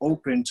if you're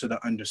open to the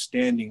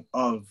understanding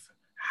of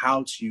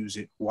how to use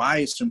it, why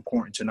it's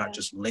important to not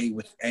just lay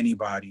with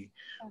anybody,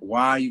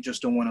 why you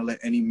just don't want to let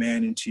any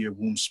man into your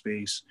womb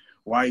space,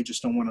 why you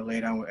just don't want to lay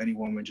down with any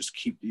woman. Just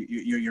keep,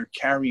 you're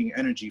carrying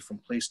energy from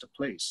place to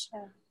place.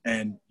 Yeah.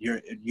 And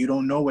you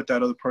don't know what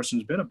that other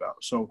person's been about.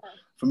 So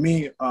for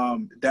me,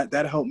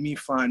 that helped me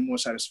find more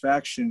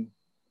satisfaction,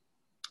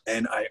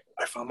 and I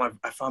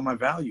found my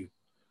value.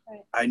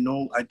 Right. I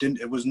know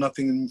it was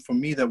nothing for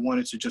me that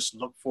wanted to just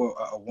look for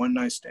a one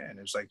night stand.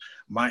 It was like,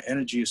 my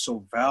energy is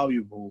so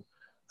valuable.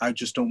 I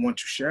just don't want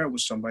to share it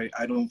with somebody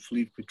I don't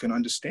believe can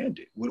understand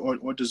it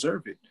or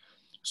deserve it.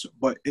 So,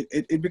 but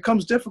it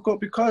becomes difficult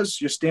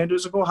because your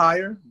standards will go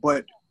higher,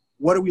 but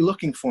what are we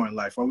looking for in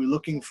life? Are we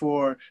looking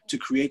to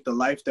create the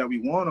life that we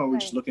want, or are we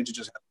just looking to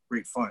just have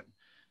great fun?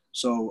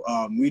 So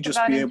we just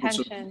be able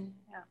to.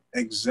 Yeah.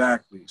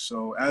 Exactly.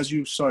 So as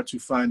you start to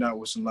find out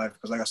what's in life,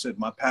 because like I said,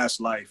 my past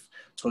life,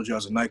 told you I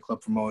was a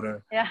nightclub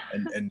promoter. Yeah.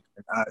 And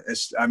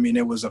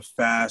it was a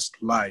fast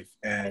life.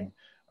 And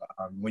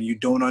when you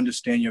don't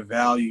understand your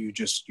value, you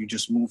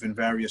just move in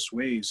various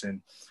ways.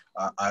 And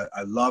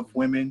I love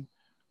women.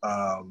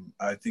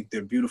 I think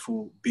they're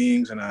beautiful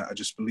beings, and I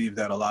just believe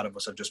that a lot of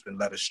us have just been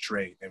led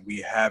astray, and we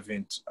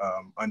haven't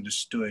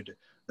understood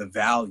the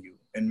value.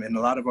 And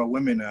a lot of our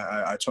women,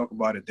 I talk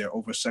about it, they're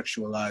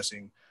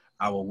over-sexualizing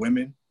our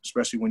women,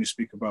 especially when you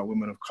speak about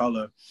women of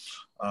color.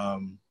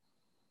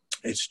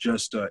 It's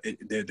just,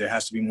 there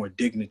has to be more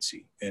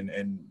dignity,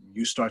 and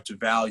you start to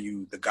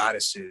value the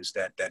goddesses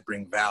that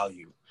bring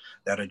value,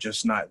 that are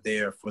just not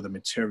there for the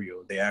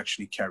material. They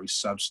actually carry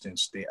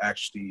substance. They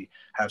actually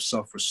have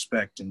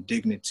self-respect and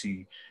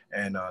dignity,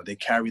 and they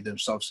carry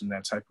themselves in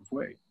that type of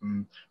way.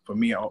 For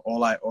me,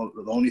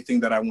 the only thing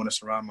that I want to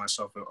surround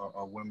myself with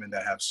are women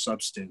that have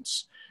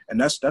substance,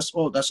 and that's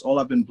all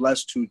I've been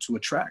blessed to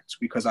attract,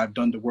 because I've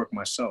done the work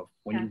myself.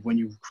 When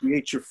you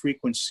create your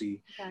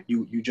frequency,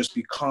 you just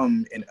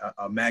become in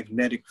a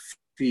magnetic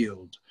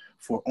field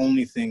for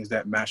only things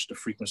that match the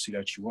frequency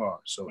that you are.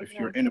 So if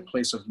you're in a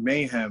place of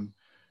mayhem,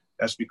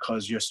 that's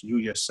because you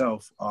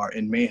yourself are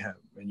in mayhem,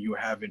 and you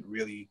haven't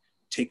really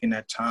taken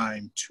that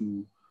time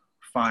to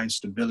find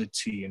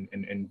stability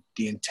and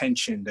the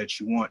intention that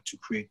you want to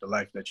create the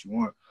life that you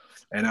want.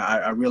 And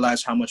I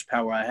realized how much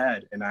power I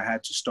had, and I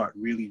had to start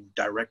really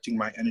directing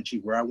my energy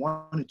where I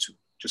wanted to.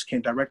 Just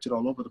can't direct it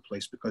all over the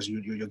place, because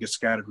you'll get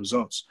scattered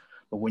results.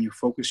 But when you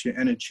focus your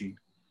energy,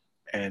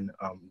 and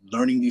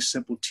learning these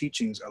simple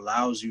teachings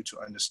allows you to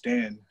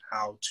understand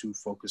how to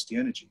focus the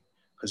energy,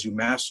 because you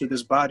master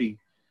this body,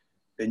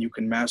 then you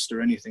can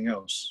master anything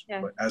else.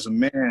 Yeah. But as a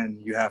man,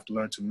 you have to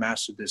learn to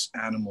master this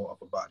animal of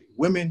a body.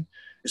 Women,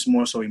 it's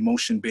more so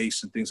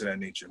emotion-based and things of that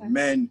nature. Okay.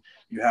 Men,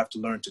 you have to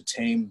learn to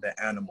tame the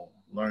animal,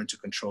 learn to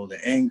control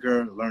the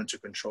anger, learn to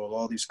control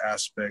all these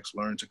aspects,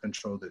 learn to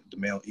control the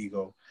male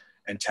ego,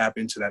 and tap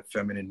into that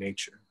feminine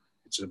nature.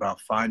 It's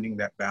about finding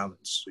that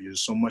balance. So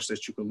there's so much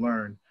that you can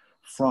learn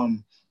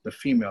from the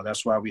female.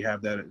 That's why we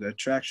have that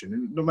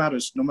attraction. No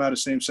matter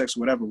same sex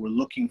or whatever, we're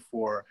looking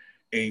for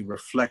a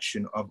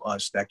reflection of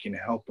us that can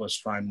help us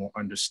find more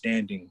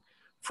understanding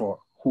for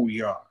who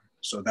we are.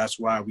 So that's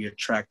why we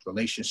attract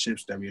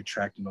relationships that we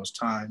attract in those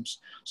times,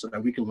 so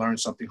that we can learn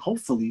something.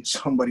 Hopefully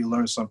somebody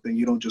learns something.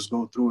 You don't just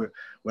go through it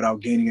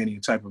without gaining any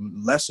type of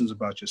lessons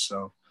about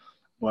yourself,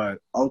 but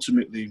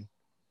ultimately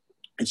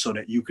it's so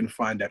that you can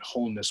find that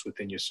wholeness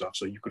within yourself.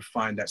 So you could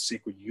find that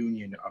sacred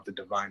union of the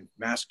divine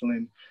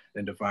masculine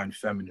and divine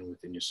feminine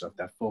within yourself,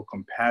 that full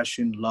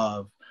compassion,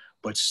 love,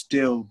 but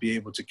still be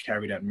able to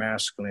carry that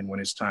masculine when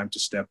it's time to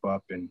step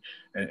up and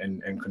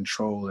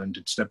control and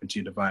to step into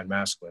your divine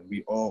masculine.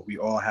 We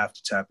all have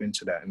to tap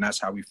into that. And that's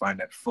how we find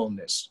that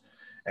fullness.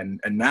 And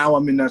now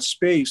I'm in that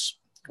space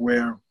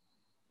where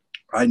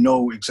I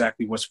know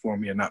exactly what's for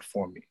me and not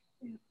for me.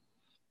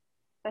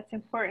 That's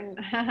important.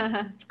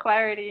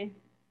 Clarity.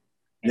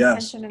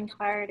 Yes. Intention and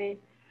clarity.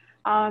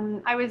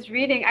 I was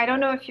reading, I don't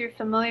know if you're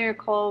familiar,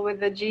 Cole,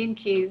 with the Gene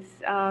Keys.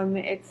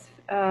 It's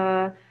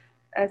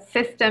a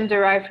system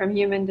derived from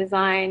human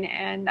design,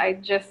 and I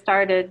just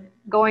started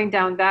going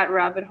down that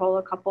rabbit hole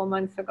a couple of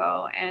months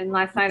ago. And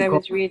last night I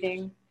was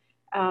reading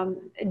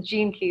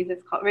Gene Keys.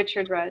 It's called,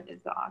 Richard Rudd is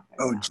the author.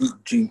 Oh,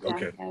 Gene,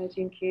 okay. Yeah,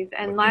 Gene Keys.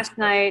 And last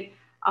night,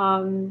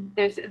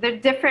 there are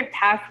different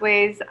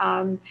pathways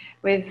so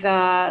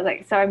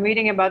I'm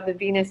reading about the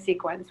Venus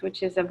sequence,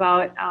 which is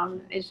about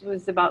it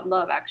was about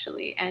love,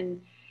 actually,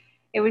 and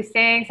it was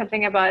saying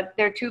something about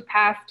there are two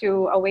paths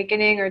to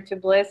awakening or to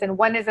bliss, and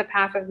one is a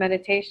path of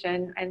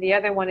meditation and the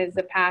other one is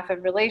the path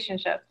of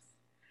relationships.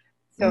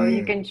 So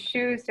you can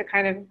choose to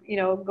kind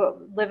of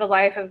go live a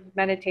life of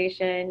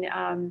meditation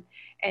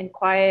and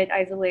quiet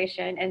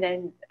isolation, and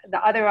then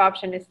the other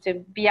option is to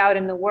be out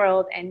in the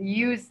world and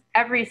use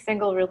every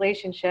single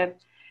relationship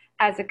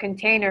as a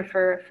container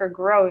for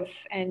growth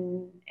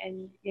and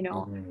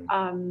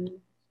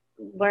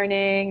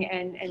learning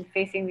and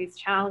facing these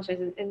challenges.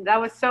 And it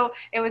was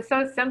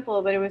so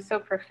simple, but it was so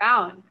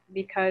profound,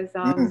 because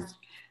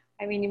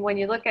I mean, when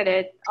you look at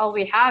it, all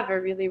we have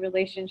are really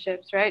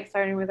relationships, right?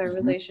 Starting with our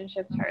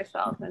relationship to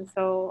ourselves. And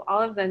so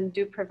all of them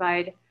do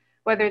provide,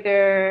 whether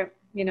they're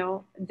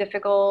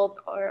difficult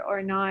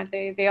or not,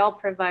 they all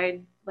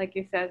provide, like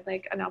you said,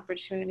 like an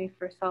opportunity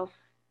for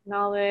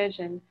self-knowledge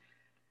and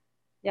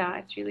Yeah,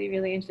 it's really,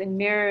 really interesting.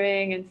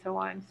 Mirroring and so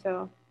on.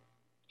 So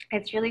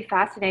it's really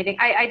fascinating.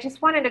 I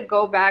just wanted to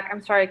go back.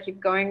 I'm sorry, I keep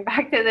going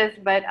back to this,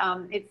 but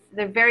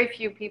there are very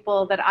few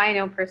people that I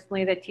know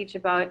personally that teach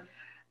about,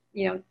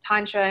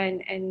 Tantra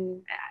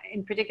and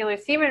in particular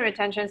semen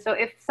retention. So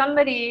if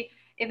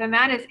a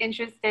man is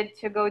interested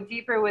to go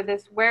deeper with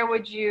this, where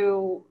would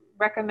you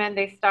recommend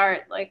they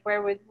start? Like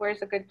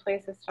where's a good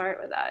place to start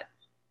with that?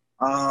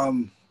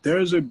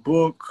 There's a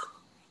book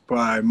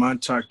by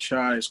Mantak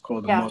Chai. It's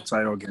called The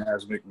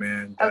Multi-Orgasmic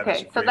Man.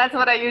 Okay, so that's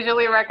what I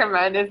usually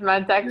recommend is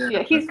Mantak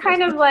Chai. He's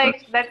kind of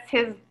like, that's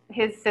his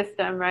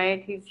system,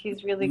 right?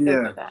 He's really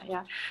good with that,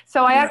 yeah.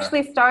 So I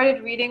actually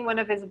started reading one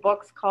of his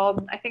books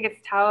called, I think it's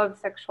Tao of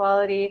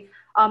Sexuality.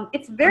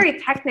 It's very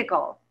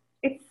technical.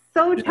 It's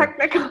so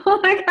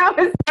technical. Like I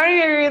was starting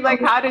to read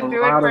like how to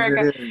do it for a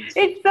guy.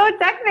 It's so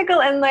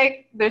technical and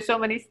like there's so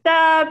many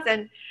steps,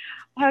 and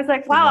I was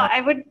like, wow,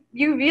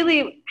 you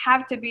really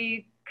have to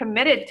be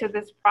committed to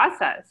this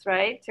process,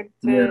 right? To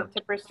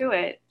pursue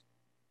it.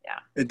 Yeah.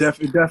 It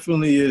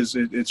definitely is.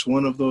 It's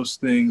one of those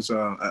things.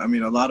 I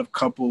mean, a lot of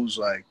couples,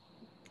 like,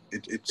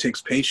 it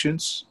takes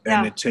patience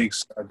and it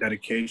takes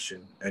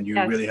dedication, and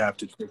you really have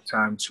to take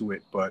time to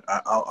it. But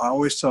I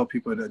always tell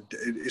people that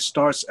it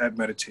starts at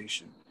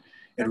meditation.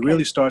 It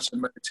really starts at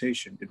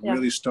meditation. It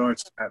really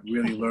starts at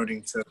really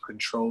learning to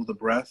control the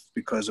breath,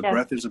 because the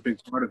breath is a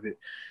big part of it,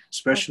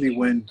 especially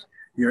when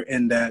you're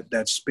in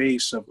that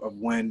space of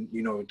when,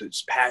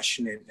 it's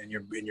passionate and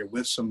you're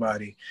with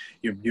somebody,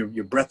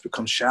 your breath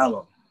becomes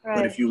shallow. Right.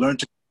 But if you learn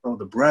to control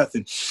the breath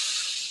and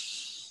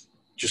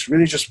just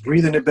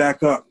breathing it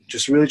back up,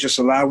 just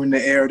allowing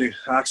the air, the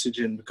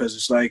oxygen, because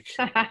it's like,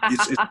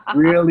 it's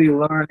really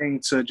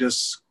learning to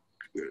just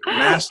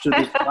master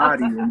this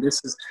body. And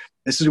this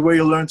is where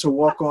you learn to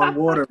walk on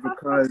water,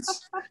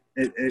 because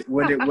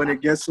when it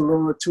gets a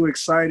little too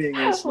exciting,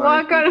 it's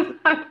like, walk on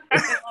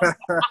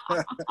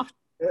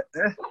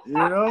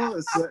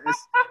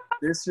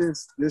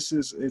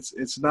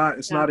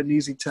it's not an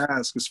easy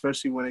task,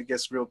 especially when it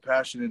gets real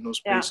passionate in those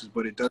spaces.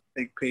 But it does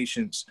take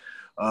patience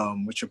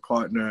with your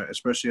partner,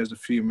 especially as a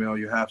female.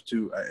 You have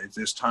to.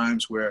 There's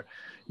times where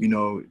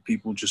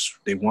people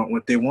they want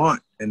what they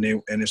want, and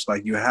it's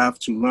like you have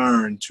to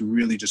learn to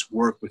really just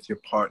work with your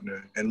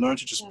partner and learn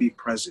to just be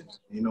present.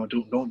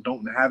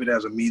 Don't have it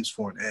as a means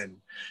for an end.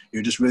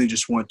 You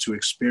just want to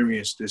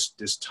experience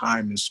this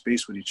time and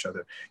space with each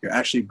other. You're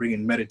actually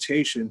bringing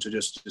meditation to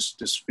just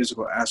this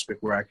physical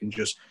aspect where I can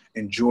just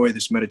enjoy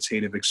this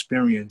meditative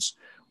experience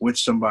with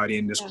somebody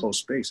in this close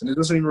space. And it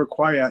doesn't even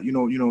require,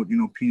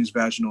 penis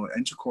vaginal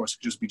intercourse. It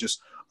could just be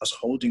us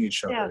holding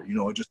each other,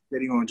 just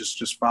sitting on,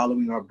 just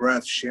following our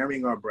breath,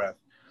 sharing our breath.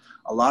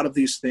 A lot of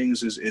these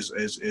things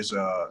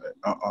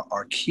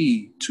are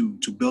key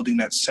to building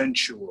that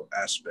sensual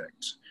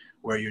aspect,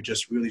 where you're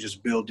just really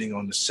just building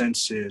on the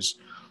senses,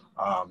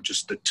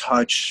 just the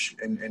touch,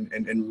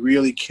 and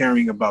really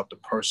caring about the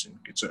person.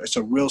 It's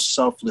a real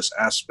selfless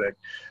aspect,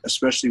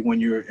 especially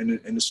when you're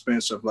in the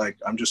space of like,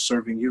 I'm just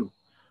serving you.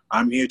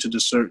 I'm here to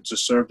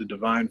serve the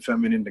divine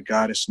feminine, the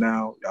goddess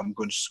now. I'm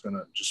just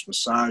gonna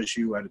massage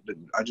you. I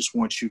just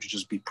want you to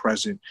just be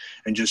present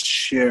and just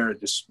share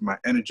my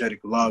energetic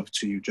love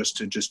to you, just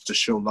to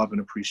show love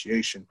and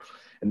appreciation.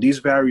 And these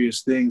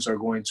various things are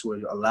going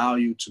to allow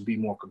you to be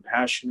more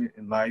compassionate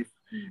in life.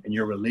 In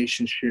your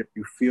relationship,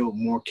 you feel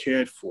more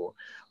cared for,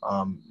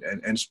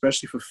 and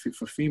especially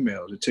for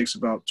females, it takes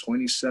about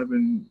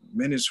 27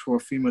 minutes for a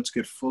female to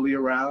get fully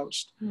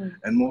aroused,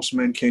 and most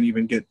men can't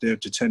even get there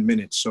to 10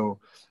 minutes. So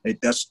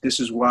this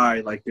is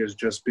why, like, there's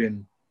just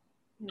been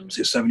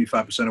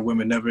 75% of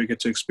women never get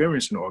to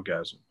experience an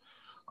orgasm,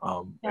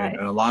 and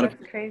a lot of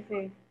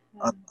crazy.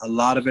 A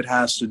lot of it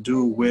has to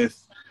do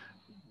with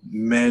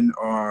men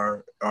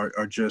are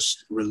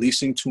just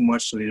releasing too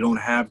much, so they don't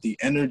have the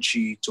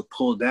energy to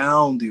pull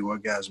down the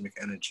orgasmic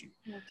energy.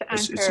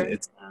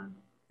 It's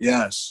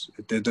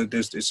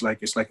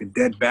like a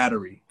dead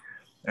battery.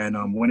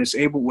 And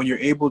when you're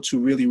able to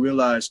really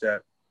realize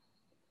that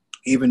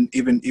even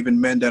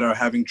men that are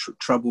having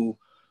trouble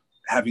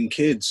having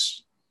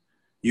kids,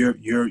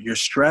 you're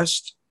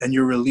stressed and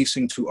you're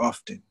releasing too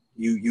often.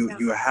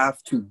 You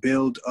have to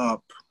build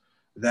up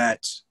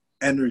that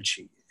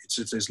energy.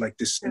 It's like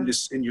this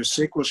in your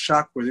sacral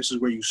chakra. This is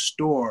where you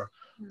store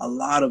a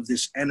lot of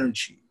this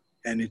energy,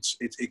 and it's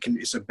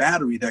a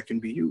battery that can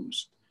be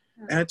used.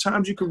 And at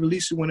times you can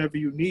release it whenever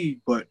you need,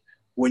 but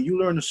when you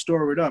learn to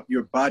store it up,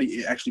 your body,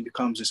 it actually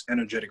becomes this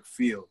energetic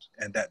field,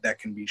 and that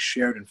can be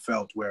shared and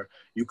felt, where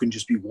you can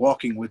just be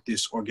walking with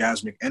this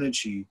orgasmic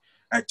energy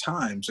at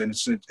times. And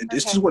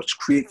this is what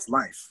creates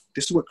life.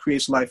 This is what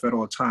creates life at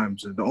all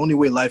times. And the only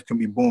way life can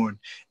be born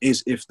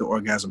is if the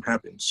orgasm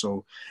happens.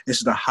 So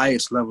it's the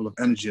highest level of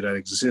energy that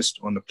exists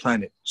on the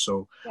planet.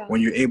 So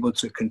when you're able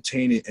to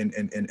contain it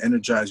and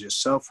energize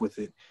yourself with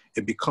it,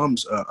 it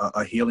becomes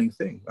a healing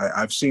thing.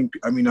 I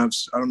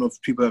don't know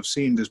if people have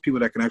seen, there's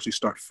people that can actually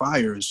start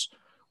fires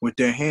with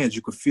their hands.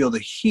 You could feel the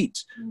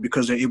heat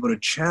because they're able to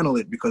channel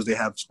it, because they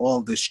have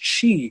all this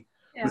chi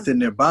within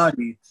their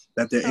body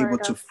that they're able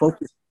to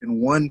focus in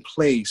one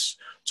place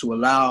to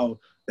allow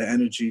the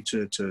energy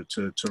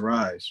to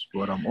rise.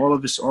 But all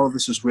of this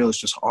is real. It's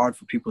just hard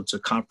for people to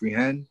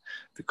comprehend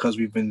because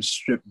we've been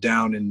stripped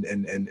down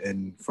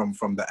and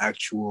from the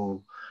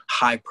actual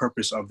high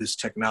purpose of this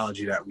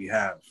technology that we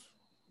have.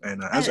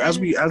 And as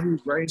we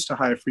raise to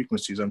higher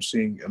frequencies, I'm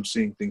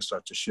seeing things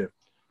start to shift.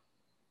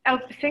 Oh,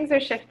 things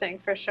are shifting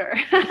for sure.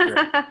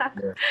 Yeah.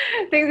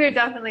 Things are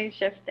definitely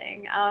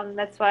shifting.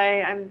 That's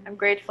why I'm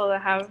grateful to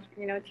have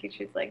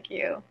teachers like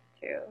you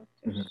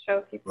to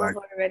show people who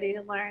are ready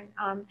to learn.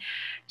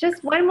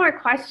 Just one more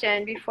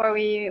question before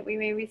we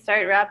maybe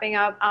start wrapping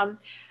up.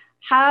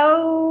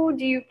 How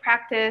do you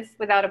practice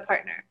without a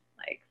partner?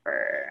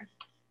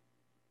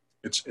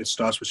 It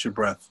starts with your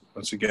breath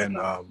once again.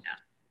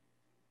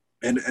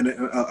 And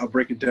I'll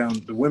break it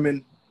down. The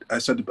women, I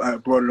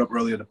brought it up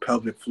earlier, the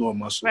pelvic floor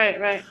muscle.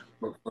 Right.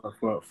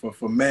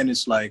 For men,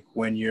 it's like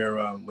when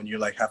you're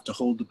like have to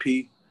hold the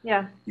pee.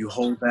 Yeah. You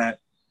hold that.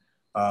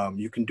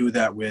 You can do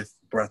that with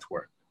breath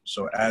work.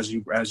 So as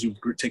you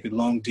take a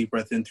long deep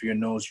breath in through your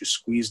nose, you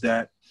squeeze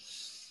that.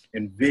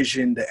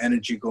 Envision the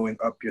energy going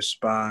up your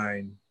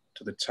spine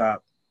to the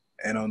top,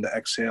 and on the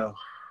exhale.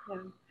 Yeah.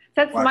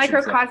 That's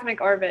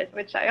microcosmic orbit,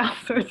 which I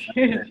also do.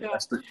 Yeah,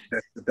 that's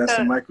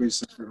the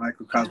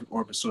microcosmic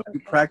orbit. So if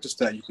you practice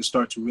that, you can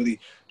start to really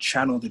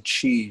channel the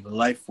chi, the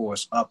life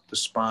force up the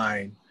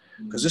spine.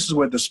 Because this is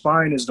where the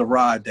spine is the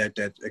rod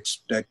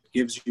that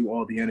gives you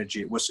all the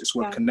energy. It's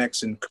what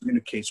connects and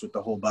communicates with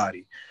the whole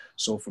body.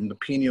 So from the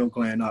pineal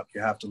gland up,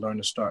 you have to learn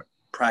to start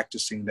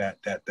practicing that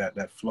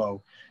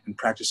flow and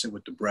practice it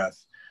with the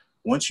breath.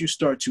 Once you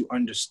start to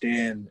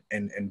understand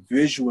and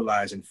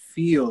visualize and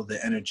feel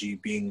the energy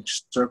being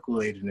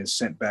circulated and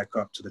sent back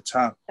up to the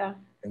top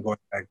and going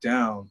back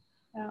down,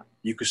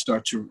 you can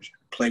start to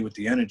play with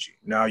the energy.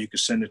 Now you can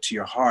send it to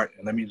your heart.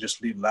 And let me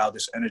just allow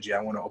this energy.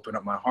 I want to open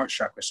up my heart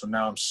chakra. So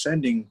now I'm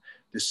sending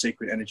this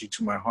sacred energy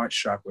to my heart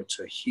chakra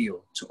to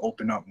heal, to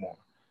open up more.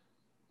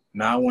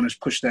 Now I want to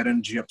push that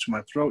energy up to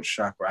my throat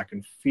chakra. I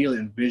can feel it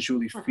and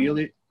visually feel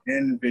it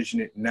and envision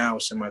it. Now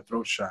it's in my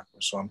throat chakra.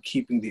 So I'm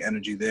keeping the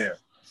energy there.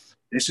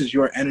 This is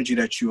your energy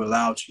that you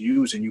allow to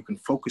use, and you can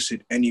focus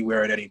it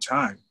anywhere at any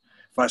time.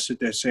 If I sit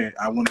there and say,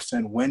 I want to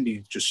send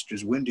Wendy, just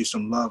Wendy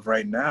some love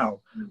right now,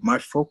 my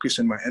focus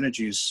and my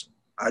energy is,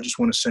 I just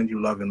want to send you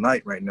love and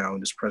light right now in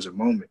this present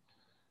moment.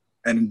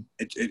 And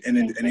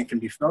it can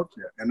be felt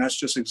there. And that's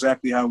just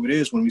exactly how it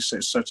is when we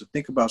start to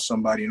think about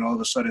somebody and all of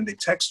a sudden they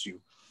text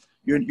you.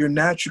 You're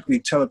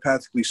naturally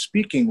telepathically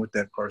speaking with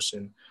that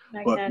person.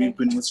 But we've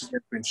been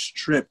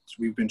stripped.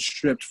 We've been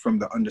stripped from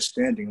the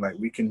understanding. Like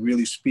we can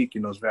really speak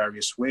in those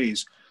various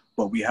ways,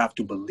 but we have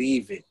to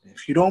believe it.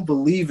 If you don't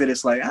believe it,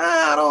 it's like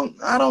I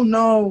don't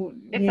know.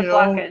 It's a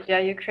blockage. Yeah,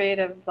 you create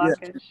a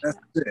blockage. Yeah, that's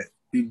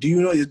it. Do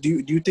you know?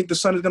 Do you think the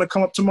sun is gonna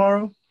come up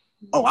tomorrow?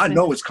 Oh, I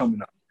know it's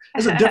coming up.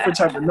 It's a different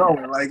type of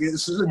knowing. Like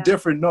it's a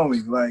different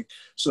knowing. Like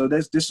so.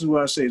 This is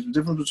what I say. It's the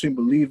difference between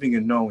believing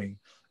and knowing.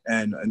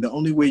 And the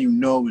only way you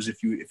know is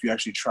if you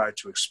actually try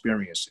to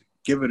experience it.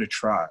 Give it a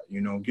try,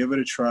 give it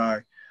a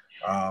try.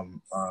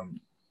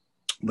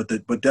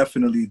 But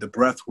definitely the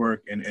breath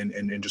work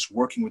and just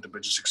working with it,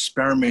 but just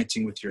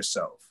experimenting with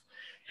yourself.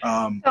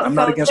 I'm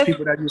not against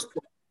people that use,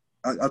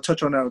 I'll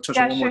touch on that. I'll touch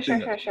on one more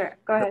thing. Sure.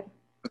 Go ahead.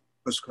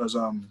 Because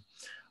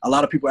a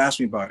lot of people ask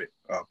me about it.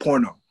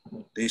 Porno.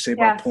 They say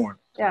about porn.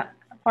 Yeah.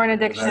 Porn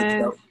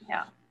addictions.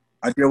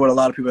 I deal with a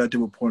lot of people that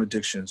deal with porn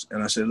addictions.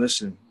 And I say,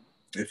 listen,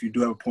 if you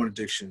do have a porn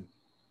addiction,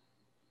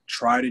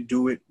 try to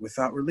do it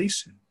without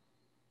releasing.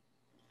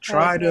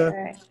 Try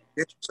to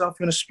get yourself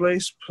in a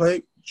space,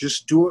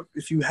 just do it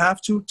if you have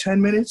to,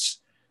 10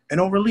 minutes, and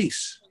don't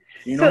release.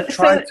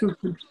 Try to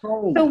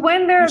control. So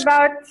when they're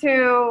about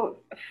to,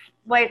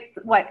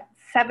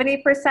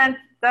 70%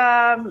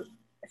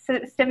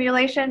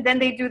 stimulation, then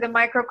they do the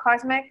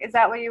microcosmic? Is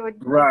that what you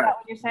would, right.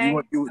 Is that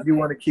what you're saying? You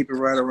want to keep it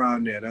right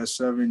around there, that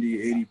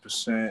 70,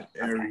 80%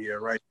 area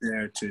right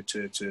there to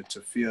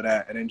feel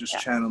that, and then just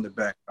channel it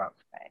back up.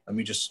 Let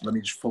me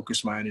just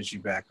focus my energy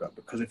back up,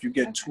 because if you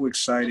get too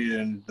excited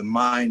and the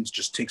mind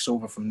just takes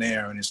over from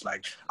there, and it's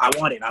like, I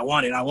want it. And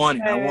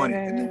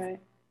then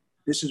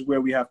this is where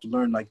we have to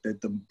learn, like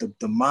that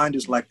the mind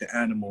is like the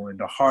animal and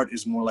the heart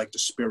is more like the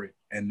spirit,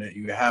 and that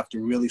you have to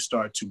really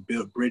start to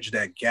bridge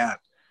that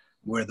gap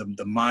where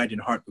the mind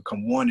and heart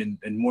become one,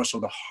 and more so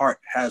the heart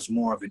has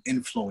more of an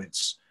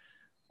influence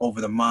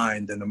over the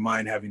mind than the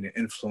mind having an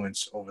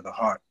influence over the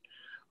heart.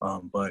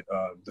 But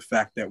the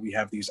fact that we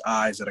have these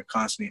eyes that are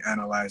constantly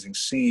analyzing,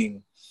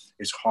 seeing,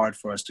 it's hard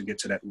for us to get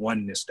to that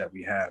oneness that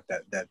we have,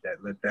 that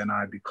let that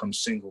eye become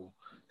single,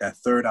 that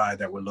third eye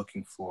that we're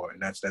looking for.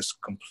 And that's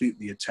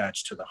completely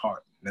attached to the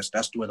heart. And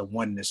that's where the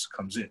oneness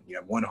comes in. You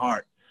have one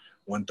heart,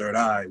 one third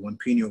eye, one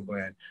pineal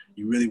gland.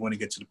 You really want to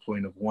get to the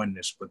point of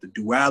oneness. But the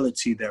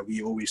duality that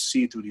we always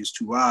see through these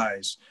two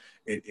eyes,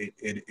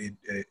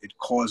 it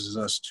causes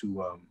us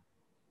to,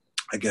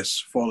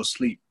 fall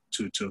asleep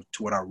to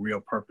what our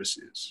real purpose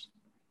is.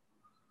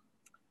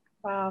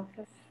 Wow,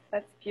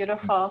 that's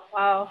beautiful.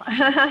 Wow.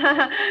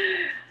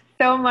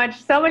 so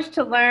much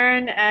to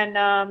learn and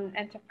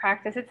to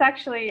practice. It's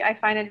actually, I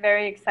find it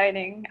very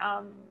exciting.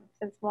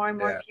 since more and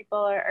more people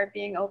are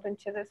being open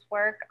to this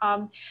work.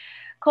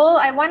 Cole,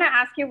 I want to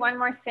ask you one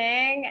more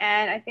thing,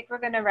 and I think we're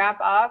going to wrap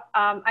up.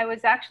 I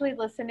was actually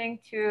listening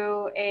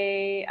to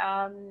a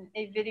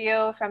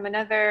video from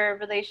another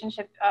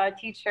relationship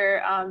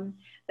teacher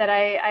that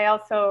I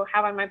also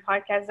have on my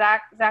podcast,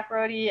 Zach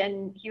Rody,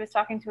 and he was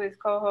talking to his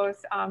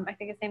co-host, I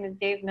think his name is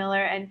Dave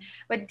Miller, and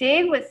what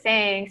Dave was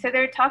saying, so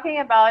they're talking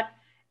about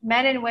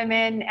men and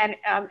women and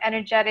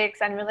energetics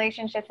and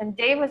relationships, and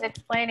Dave was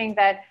explaining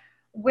that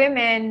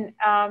women,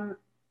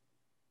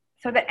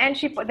 so the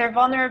entry, their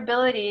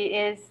vulnerability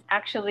is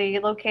actually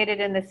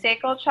located in the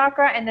sacral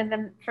chakra, and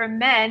then for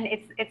men,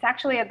 it's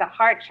actually at the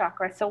heart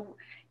chakra. So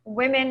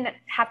women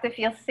have to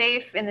feel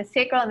safe in the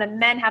sacral, and the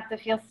men have to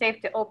feel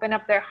safe to open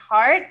up their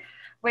heart.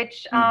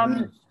 Which,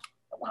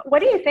 what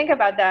do you think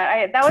about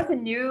that? That was a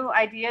new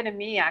idea to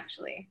me,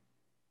 actually.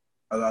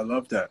 I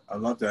love that. I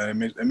love that.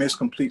 It makes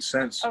complete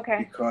sense.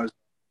 Okay. Because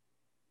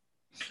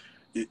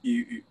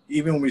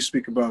even when we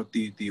speak about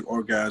the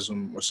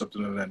orgasm or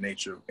something of that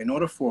nature, in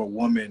order for a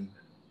woman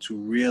to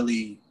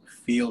really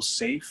feel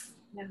safe,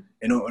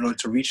 in order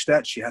to reach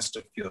that, she has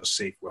to feel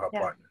safe with her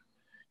partner.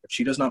 If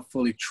she does not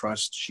fully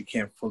trust, she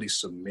can't fully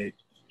submit,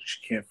 she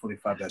can't fully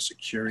find that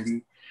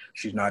security,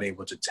 she's not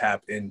able to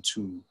tap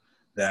into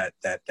that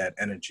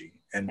energy.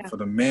 And for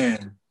the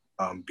man,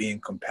 being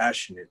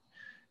compassionate,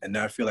 and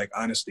I feel like,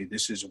 honestly,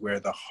 this is where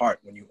the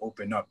heart, when you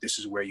open up, this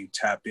is where you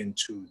tap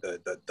into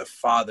the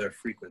father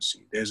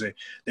frequency. There's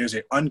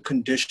an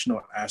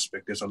unconditional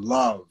aspect. There's a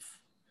love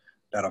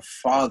that a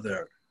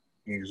father,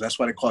 that's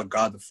why they call it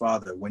God the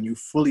Father. When you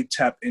fully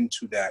tap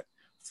into that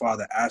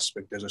father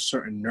aspect, there's a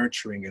certain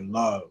nurturing and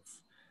love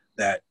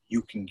that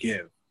you can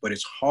give. But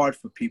it's hard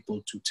for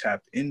people to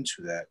tap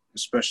into that,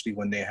 especially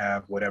when they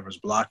have whatever's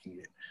blocking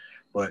it.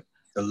 But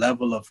the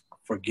level of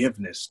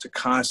forgiveness, to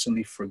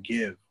constantly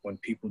forgive when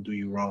people do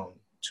you wrong,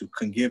 to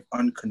give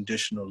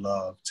unconditional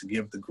love, to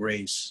give the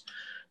grace,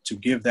 to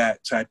give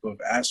that type of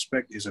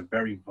aspect is a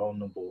very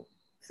vulnerable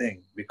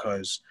thing,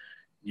 because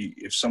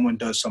if someone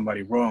does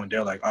somebody wrong,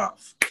 they're like,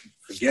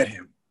 forget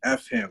him,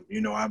 F him,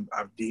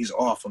 he's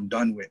off, I'm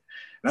done with.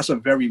 And that's a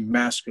very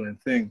masculine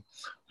thing.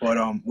 But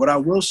what I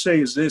will say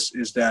is this,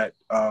 is that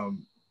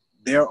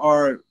there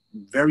are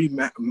very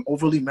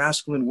overly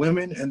masculine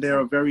women, and there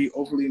are very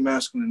overly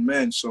masculine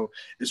men. So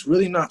it's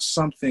really not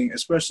something,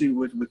 especially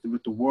with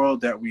the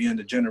world that we're in,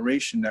 the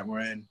generation that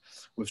we're in,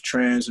 with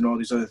trans and all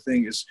these other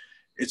things.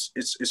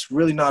 It's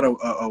really not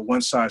a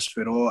one size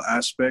fit all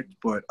aspect.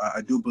 But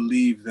I do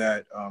believe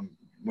that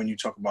when you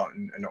talk about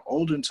in the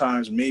olden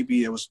times,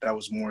 maybe that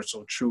was more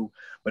so true.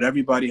 But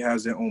everybody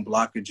has their own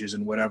blockages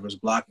and whatever's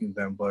blocking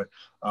them. But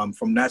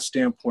from that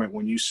standpoint,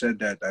 when you said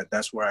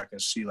that's where I can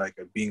see like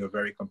being a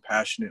very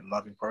compassionate and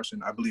loving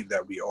person. I believe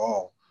that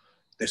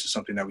this is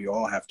something that we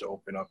all have to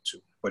open up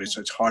to. But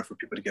it's hard for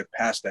people to get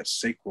past that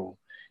sacral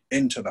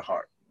into the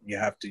heart.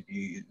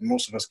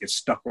 Most of us get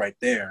stuck right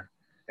there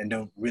and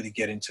don't really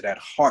get into that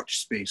heart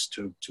space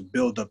to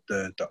build up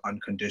the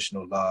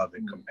unconditional love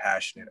and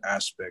compassionate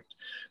aspect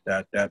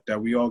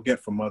that we all get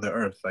from Mother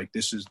Earth. Like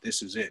this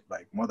is it.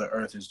 Like Mother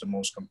Earth is the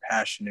most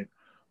compassionate,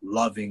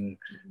 loving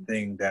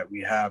thing that we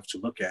have to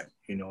look at.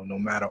 No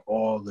matter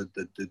all the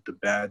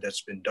bad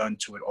that's been done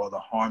to it, all the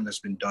harm that's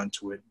been done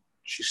to it,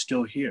 she's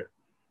still here,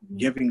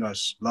 giving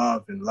us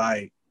love and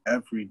light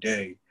every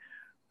day.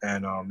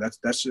 And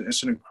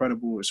it's an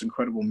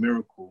incredible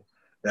miracle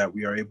that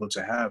we are able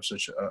to have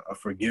such a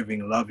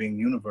forgiving, loving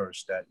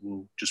universe that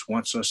just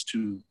wants us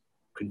to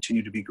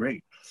continue to be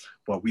great.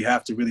 But we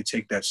have to really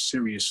take that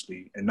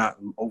seriously and not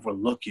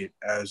overlook it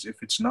as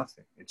if it's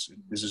nothing.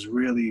 This is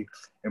really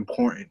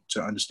important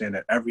to understand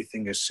that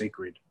everything is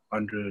sacred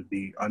under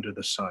the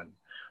sun.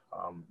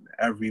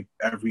 Every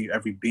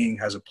being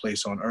has a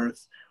place on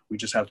earth. We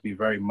just have to be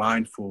very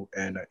mindful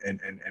and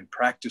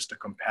practice the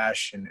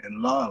compassion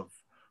and love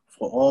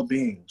for all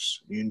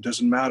beings. It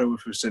doesn't matter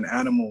if it's an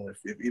animal,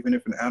 even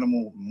if an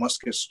animal must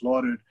get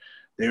slaughtered,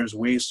 there's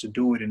ways to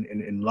do it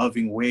in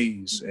loving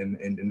ways and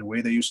in the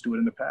way they used to do it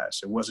in the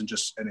past. It wasn't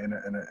just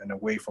in a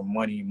way for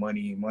money.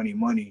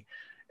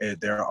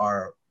 There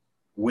are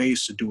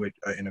ways to do it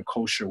in a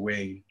kosher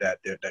way that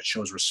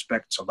shows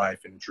respect to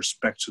life and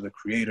respect to the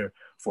Creator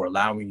for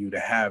allowing you to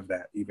have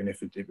that, even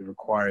if it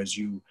requires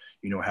you,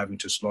 having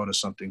to slaughter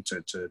something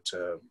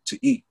to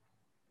eat.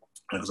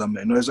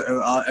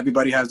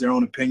 Everybody has their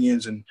own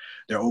opinions and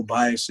their own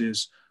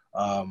biases.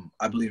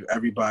 I believe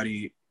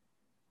everybody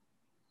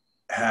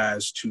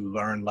has to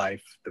learn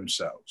life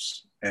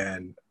themselves,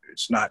 and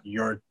it's not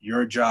your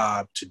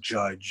job to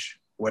judge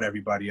what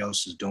everybody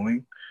else is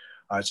doing.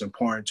 It's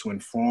important to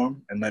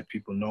inform and let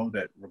people know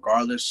that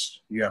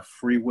regardless, you have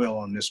free will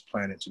on this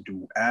planet to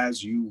do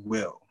as you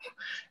will.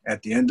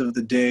 At the end of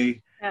the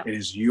day, it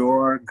is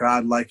your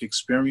godlike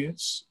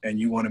experience, and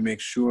you want to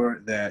make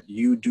sure that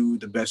you do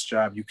the best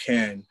job you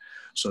can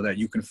so that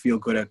you can feel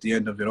good at the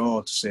end of it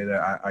all to say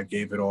that I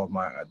gave it all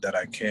that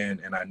I can,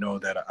 and I know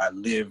that I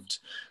lived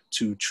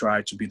to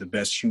try to be the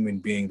best human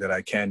being that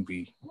I can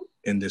be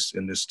in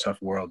this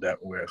tough world that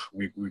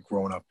we've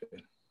grown up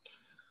in.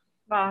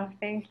 Wow,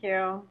 thank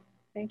you.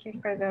 Thank you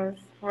for those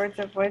words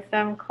of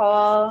wisdom,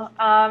 Cole.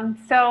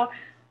 So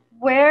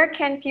where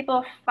can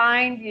people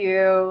find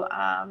you,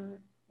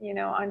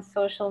 on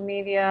social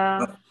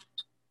media?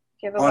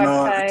 Do you have a On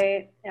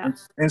website? Yeah.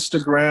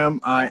 Instagram,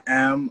 I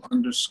am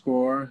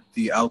 _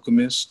 the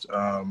alchemist.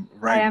 I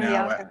Right am the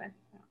now, alchemist.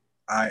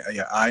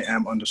 I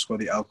am _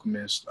 the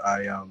alchemist.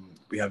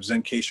 We have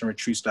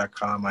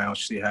zencationretreats.com. I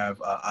actually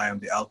have I am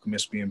the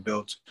alchemist being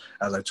built.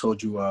 As I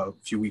told you a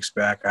few weeks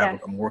back,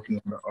 I'm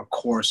working on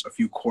a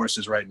few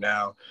courses right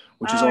now,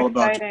 which is all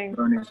exciting.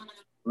 about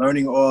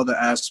learning all the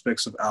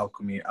aspects of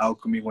alchemy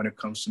when it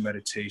comes to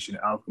meditation,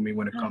 alchemy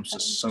when it comes to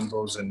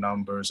symbols and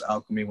numbers,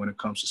 alchemy when it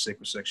comes to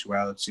sacred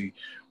sexuality.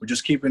 We're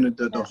just keeping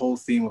the whole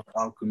theme of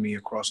alchemy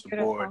across the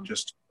board,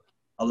 just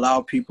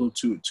allow people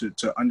to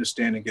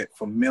understand and get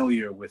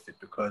familiar with it,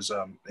 because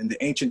in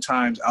the ancient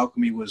times,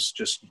 alchemy was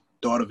just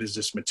thought of as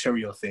this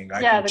material thing.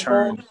 I can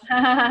turn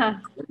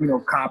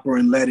copper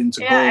and lead into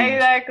gold.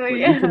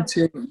 Exactly. But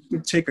you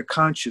can take a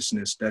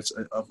consciousness that's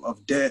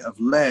of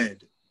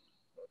lead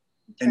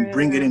and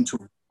bring it into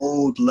an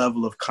old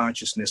level of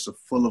consciousness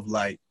full of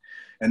light.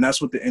 And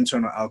that's what the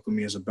internal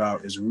alchemy is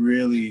about, is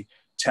really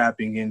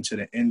tapping into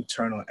the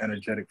internal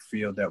energetic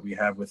field that we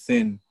have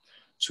within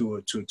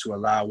to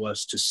allow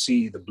us to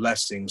see the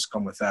blessings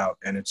come without.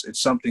 And it's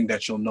something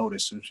that you'll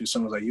notice. If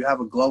someone's like, you have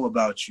a glow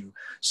about you,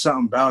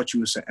 something about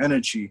you, it's an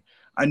energy.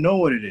 I know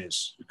what it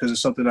is because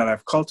it's something that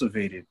I've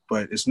cultivated,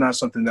 but it's not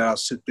something that I'll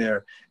sit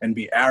there and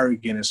be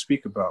arrogant and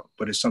speak about,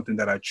 but it's something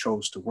that I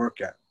chose to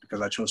work at, because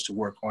I chose to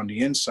work on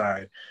the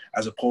inside,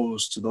 as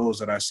opposed to those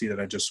that I see that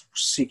are just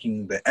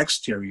seeking the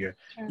exterior.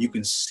 You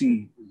can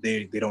see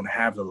they don't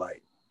have the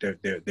light.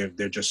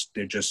 They're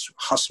just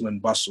hustle and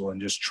bustle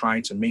and just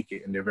trying to make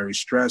it, and they're very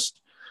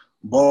stressed.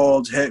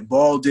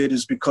 Balded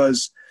is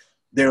because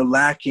they're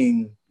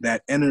lacking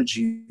that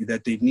energy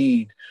that they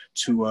need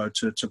to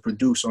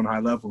produce on high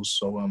levels.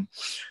 So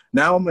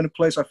now I'm in a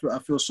place I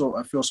feel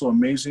so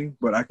amazing,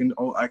 but I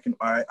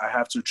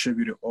have to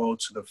attribute it all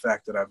to the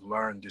fact that I've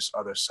learned this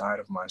other side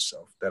of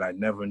myself that I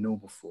never knew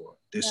before.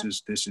 This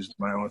is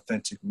my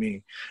authentic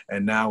me,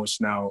 and now it's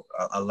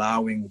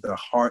allowing the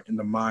heart and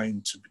the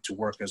mind to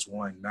work as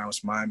one. Now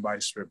it's mind, body,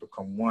 spirit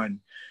become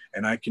one,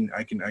 and I can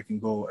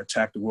go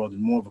attack the world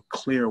in more of a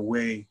clear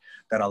way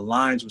that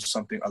aligns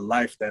with a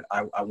life that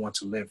I want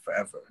to live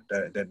forever,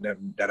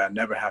 that I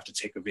never have to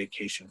take a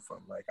vacation from.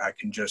 Like, I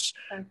can just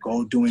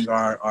go doing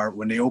our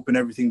when they open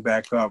everything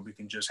back up, we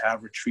can just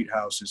have retreat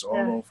houses all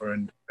over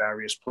in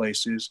various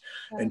places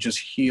and just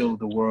heal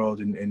the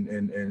world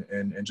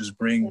and just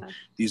bring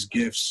these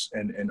gifts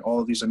and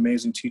all these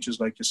amazing teachers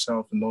like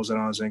yourself and those that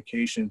are on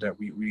Zencation, that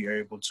we are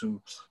able to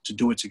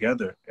do it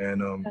together.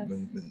 And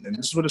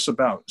this is what it's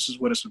about.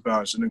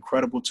 It's an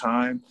incredible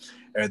time.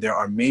 There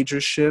are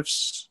major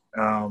shifts,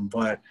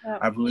 but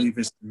I believe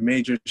it's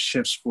major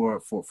shifts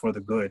for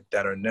the good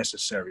that are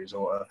necessary.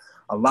 So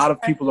a lot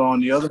of people are on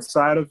the other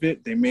side of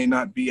it. They may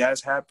not be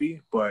as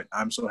happy, but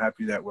I'm so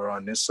happy that we're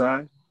on this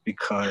side,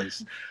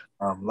 because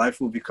life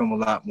will become a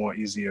lot more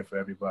easier for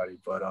everybody.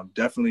 But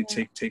definitely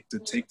take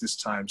this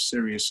time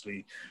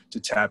seriously to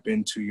tap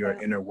into your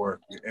inner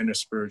work, your inner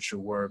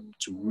spiritual work,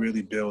 to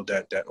really build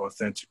that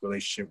authentic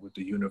relationship with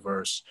the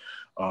universe,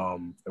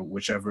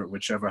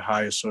 whichever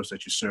higher source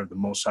that you serve, the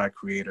Most High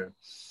Creator,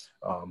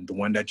 the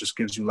one that just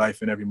gives you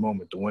life in every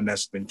moment, the one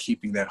that's been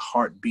keeping that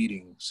heart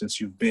beating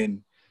since you've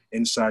been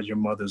inside your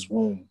mother's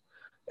womb,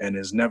 and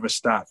has never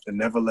stopped and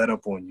never let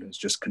up on you. It's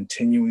just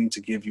continuing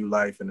to give you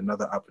life and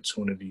another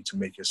opportunity to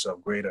make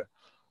yourself greater.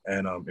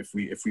 And if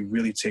we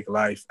really take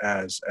life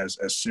as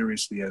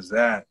seriously as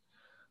that,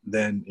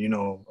 then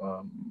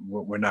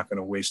we're not going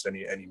to waste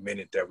any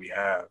minute that we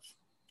have.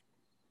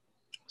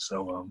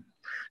 So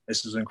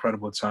this is an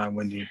incredible time,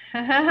 Wendy.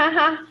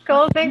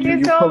 Cool. Thank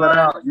you so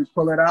much. You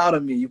pull it out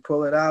of me.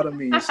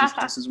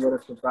 This is what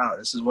it's about.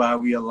 This is why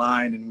we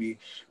align and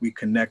we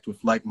connect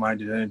with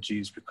like-minded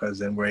energies, because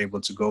then we're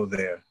able to go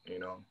there.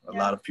 A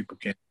lot of people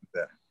can't do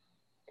that.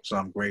 So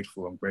I'm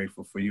grateful. I'm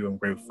grateful for you. I'm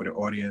grateful for the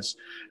audience,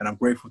 and I'm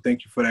grateful.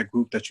 Thank you for that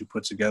group that you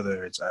put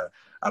together. It's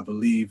I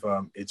believe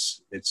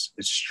it's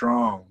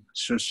strong.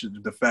 It's just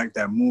the fact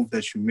that move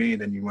that you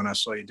made, and when I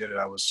saw you did it,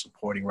 I was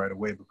supporting right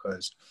away,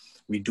 because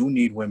we do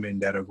need women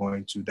that are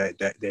going to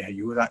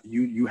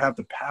you have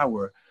the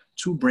power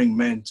to bring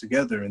men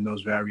together in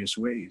those various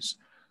ways.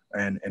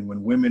 And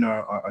when women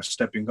are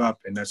stepping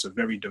up, and that's a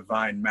very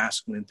divine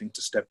masculine thing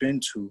to step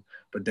into,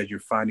 but that you're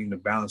finding the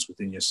balance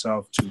within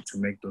yourself to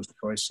make those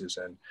choices.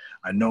 And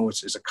I know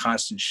it's a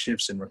constant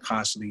shifts, and we're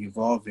constantly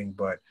evolving,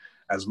 but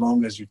as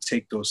long as you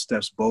take those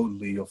steps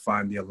boldly, you'll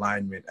find the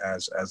alignment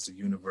as the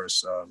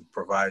universe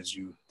provides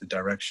you the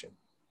direction.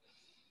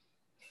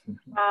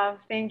 Wow,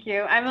 thank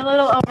you. I'm a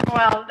little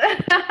overwhelmed.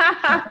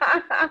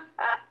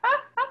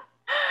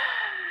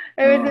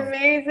 It was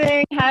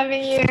amazing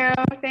having you.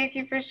 Thank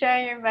you for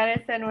sharing your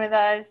medicine with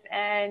us,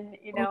 and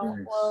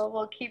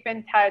we'll keep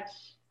in touch.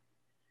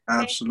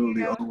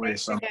 Absolutely,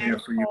 always. I'm here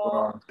for you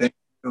all. Thank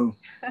you.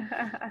 All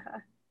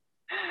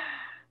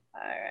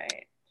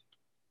right.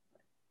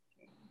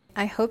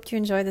 I hope you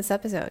enjoyed this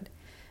episode.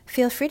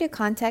 Feel free to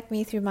contact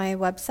me through my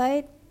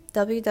website,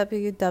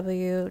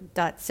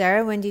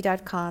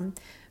 www.zarawindy.com,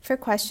 for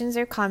questions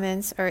or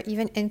comments or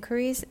even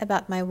inquiries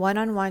about my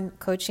one-on-one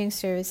coaching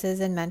services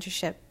and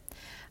mentorship.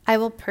 I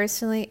will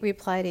personally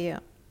reply to you.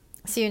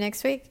 See you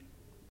next week.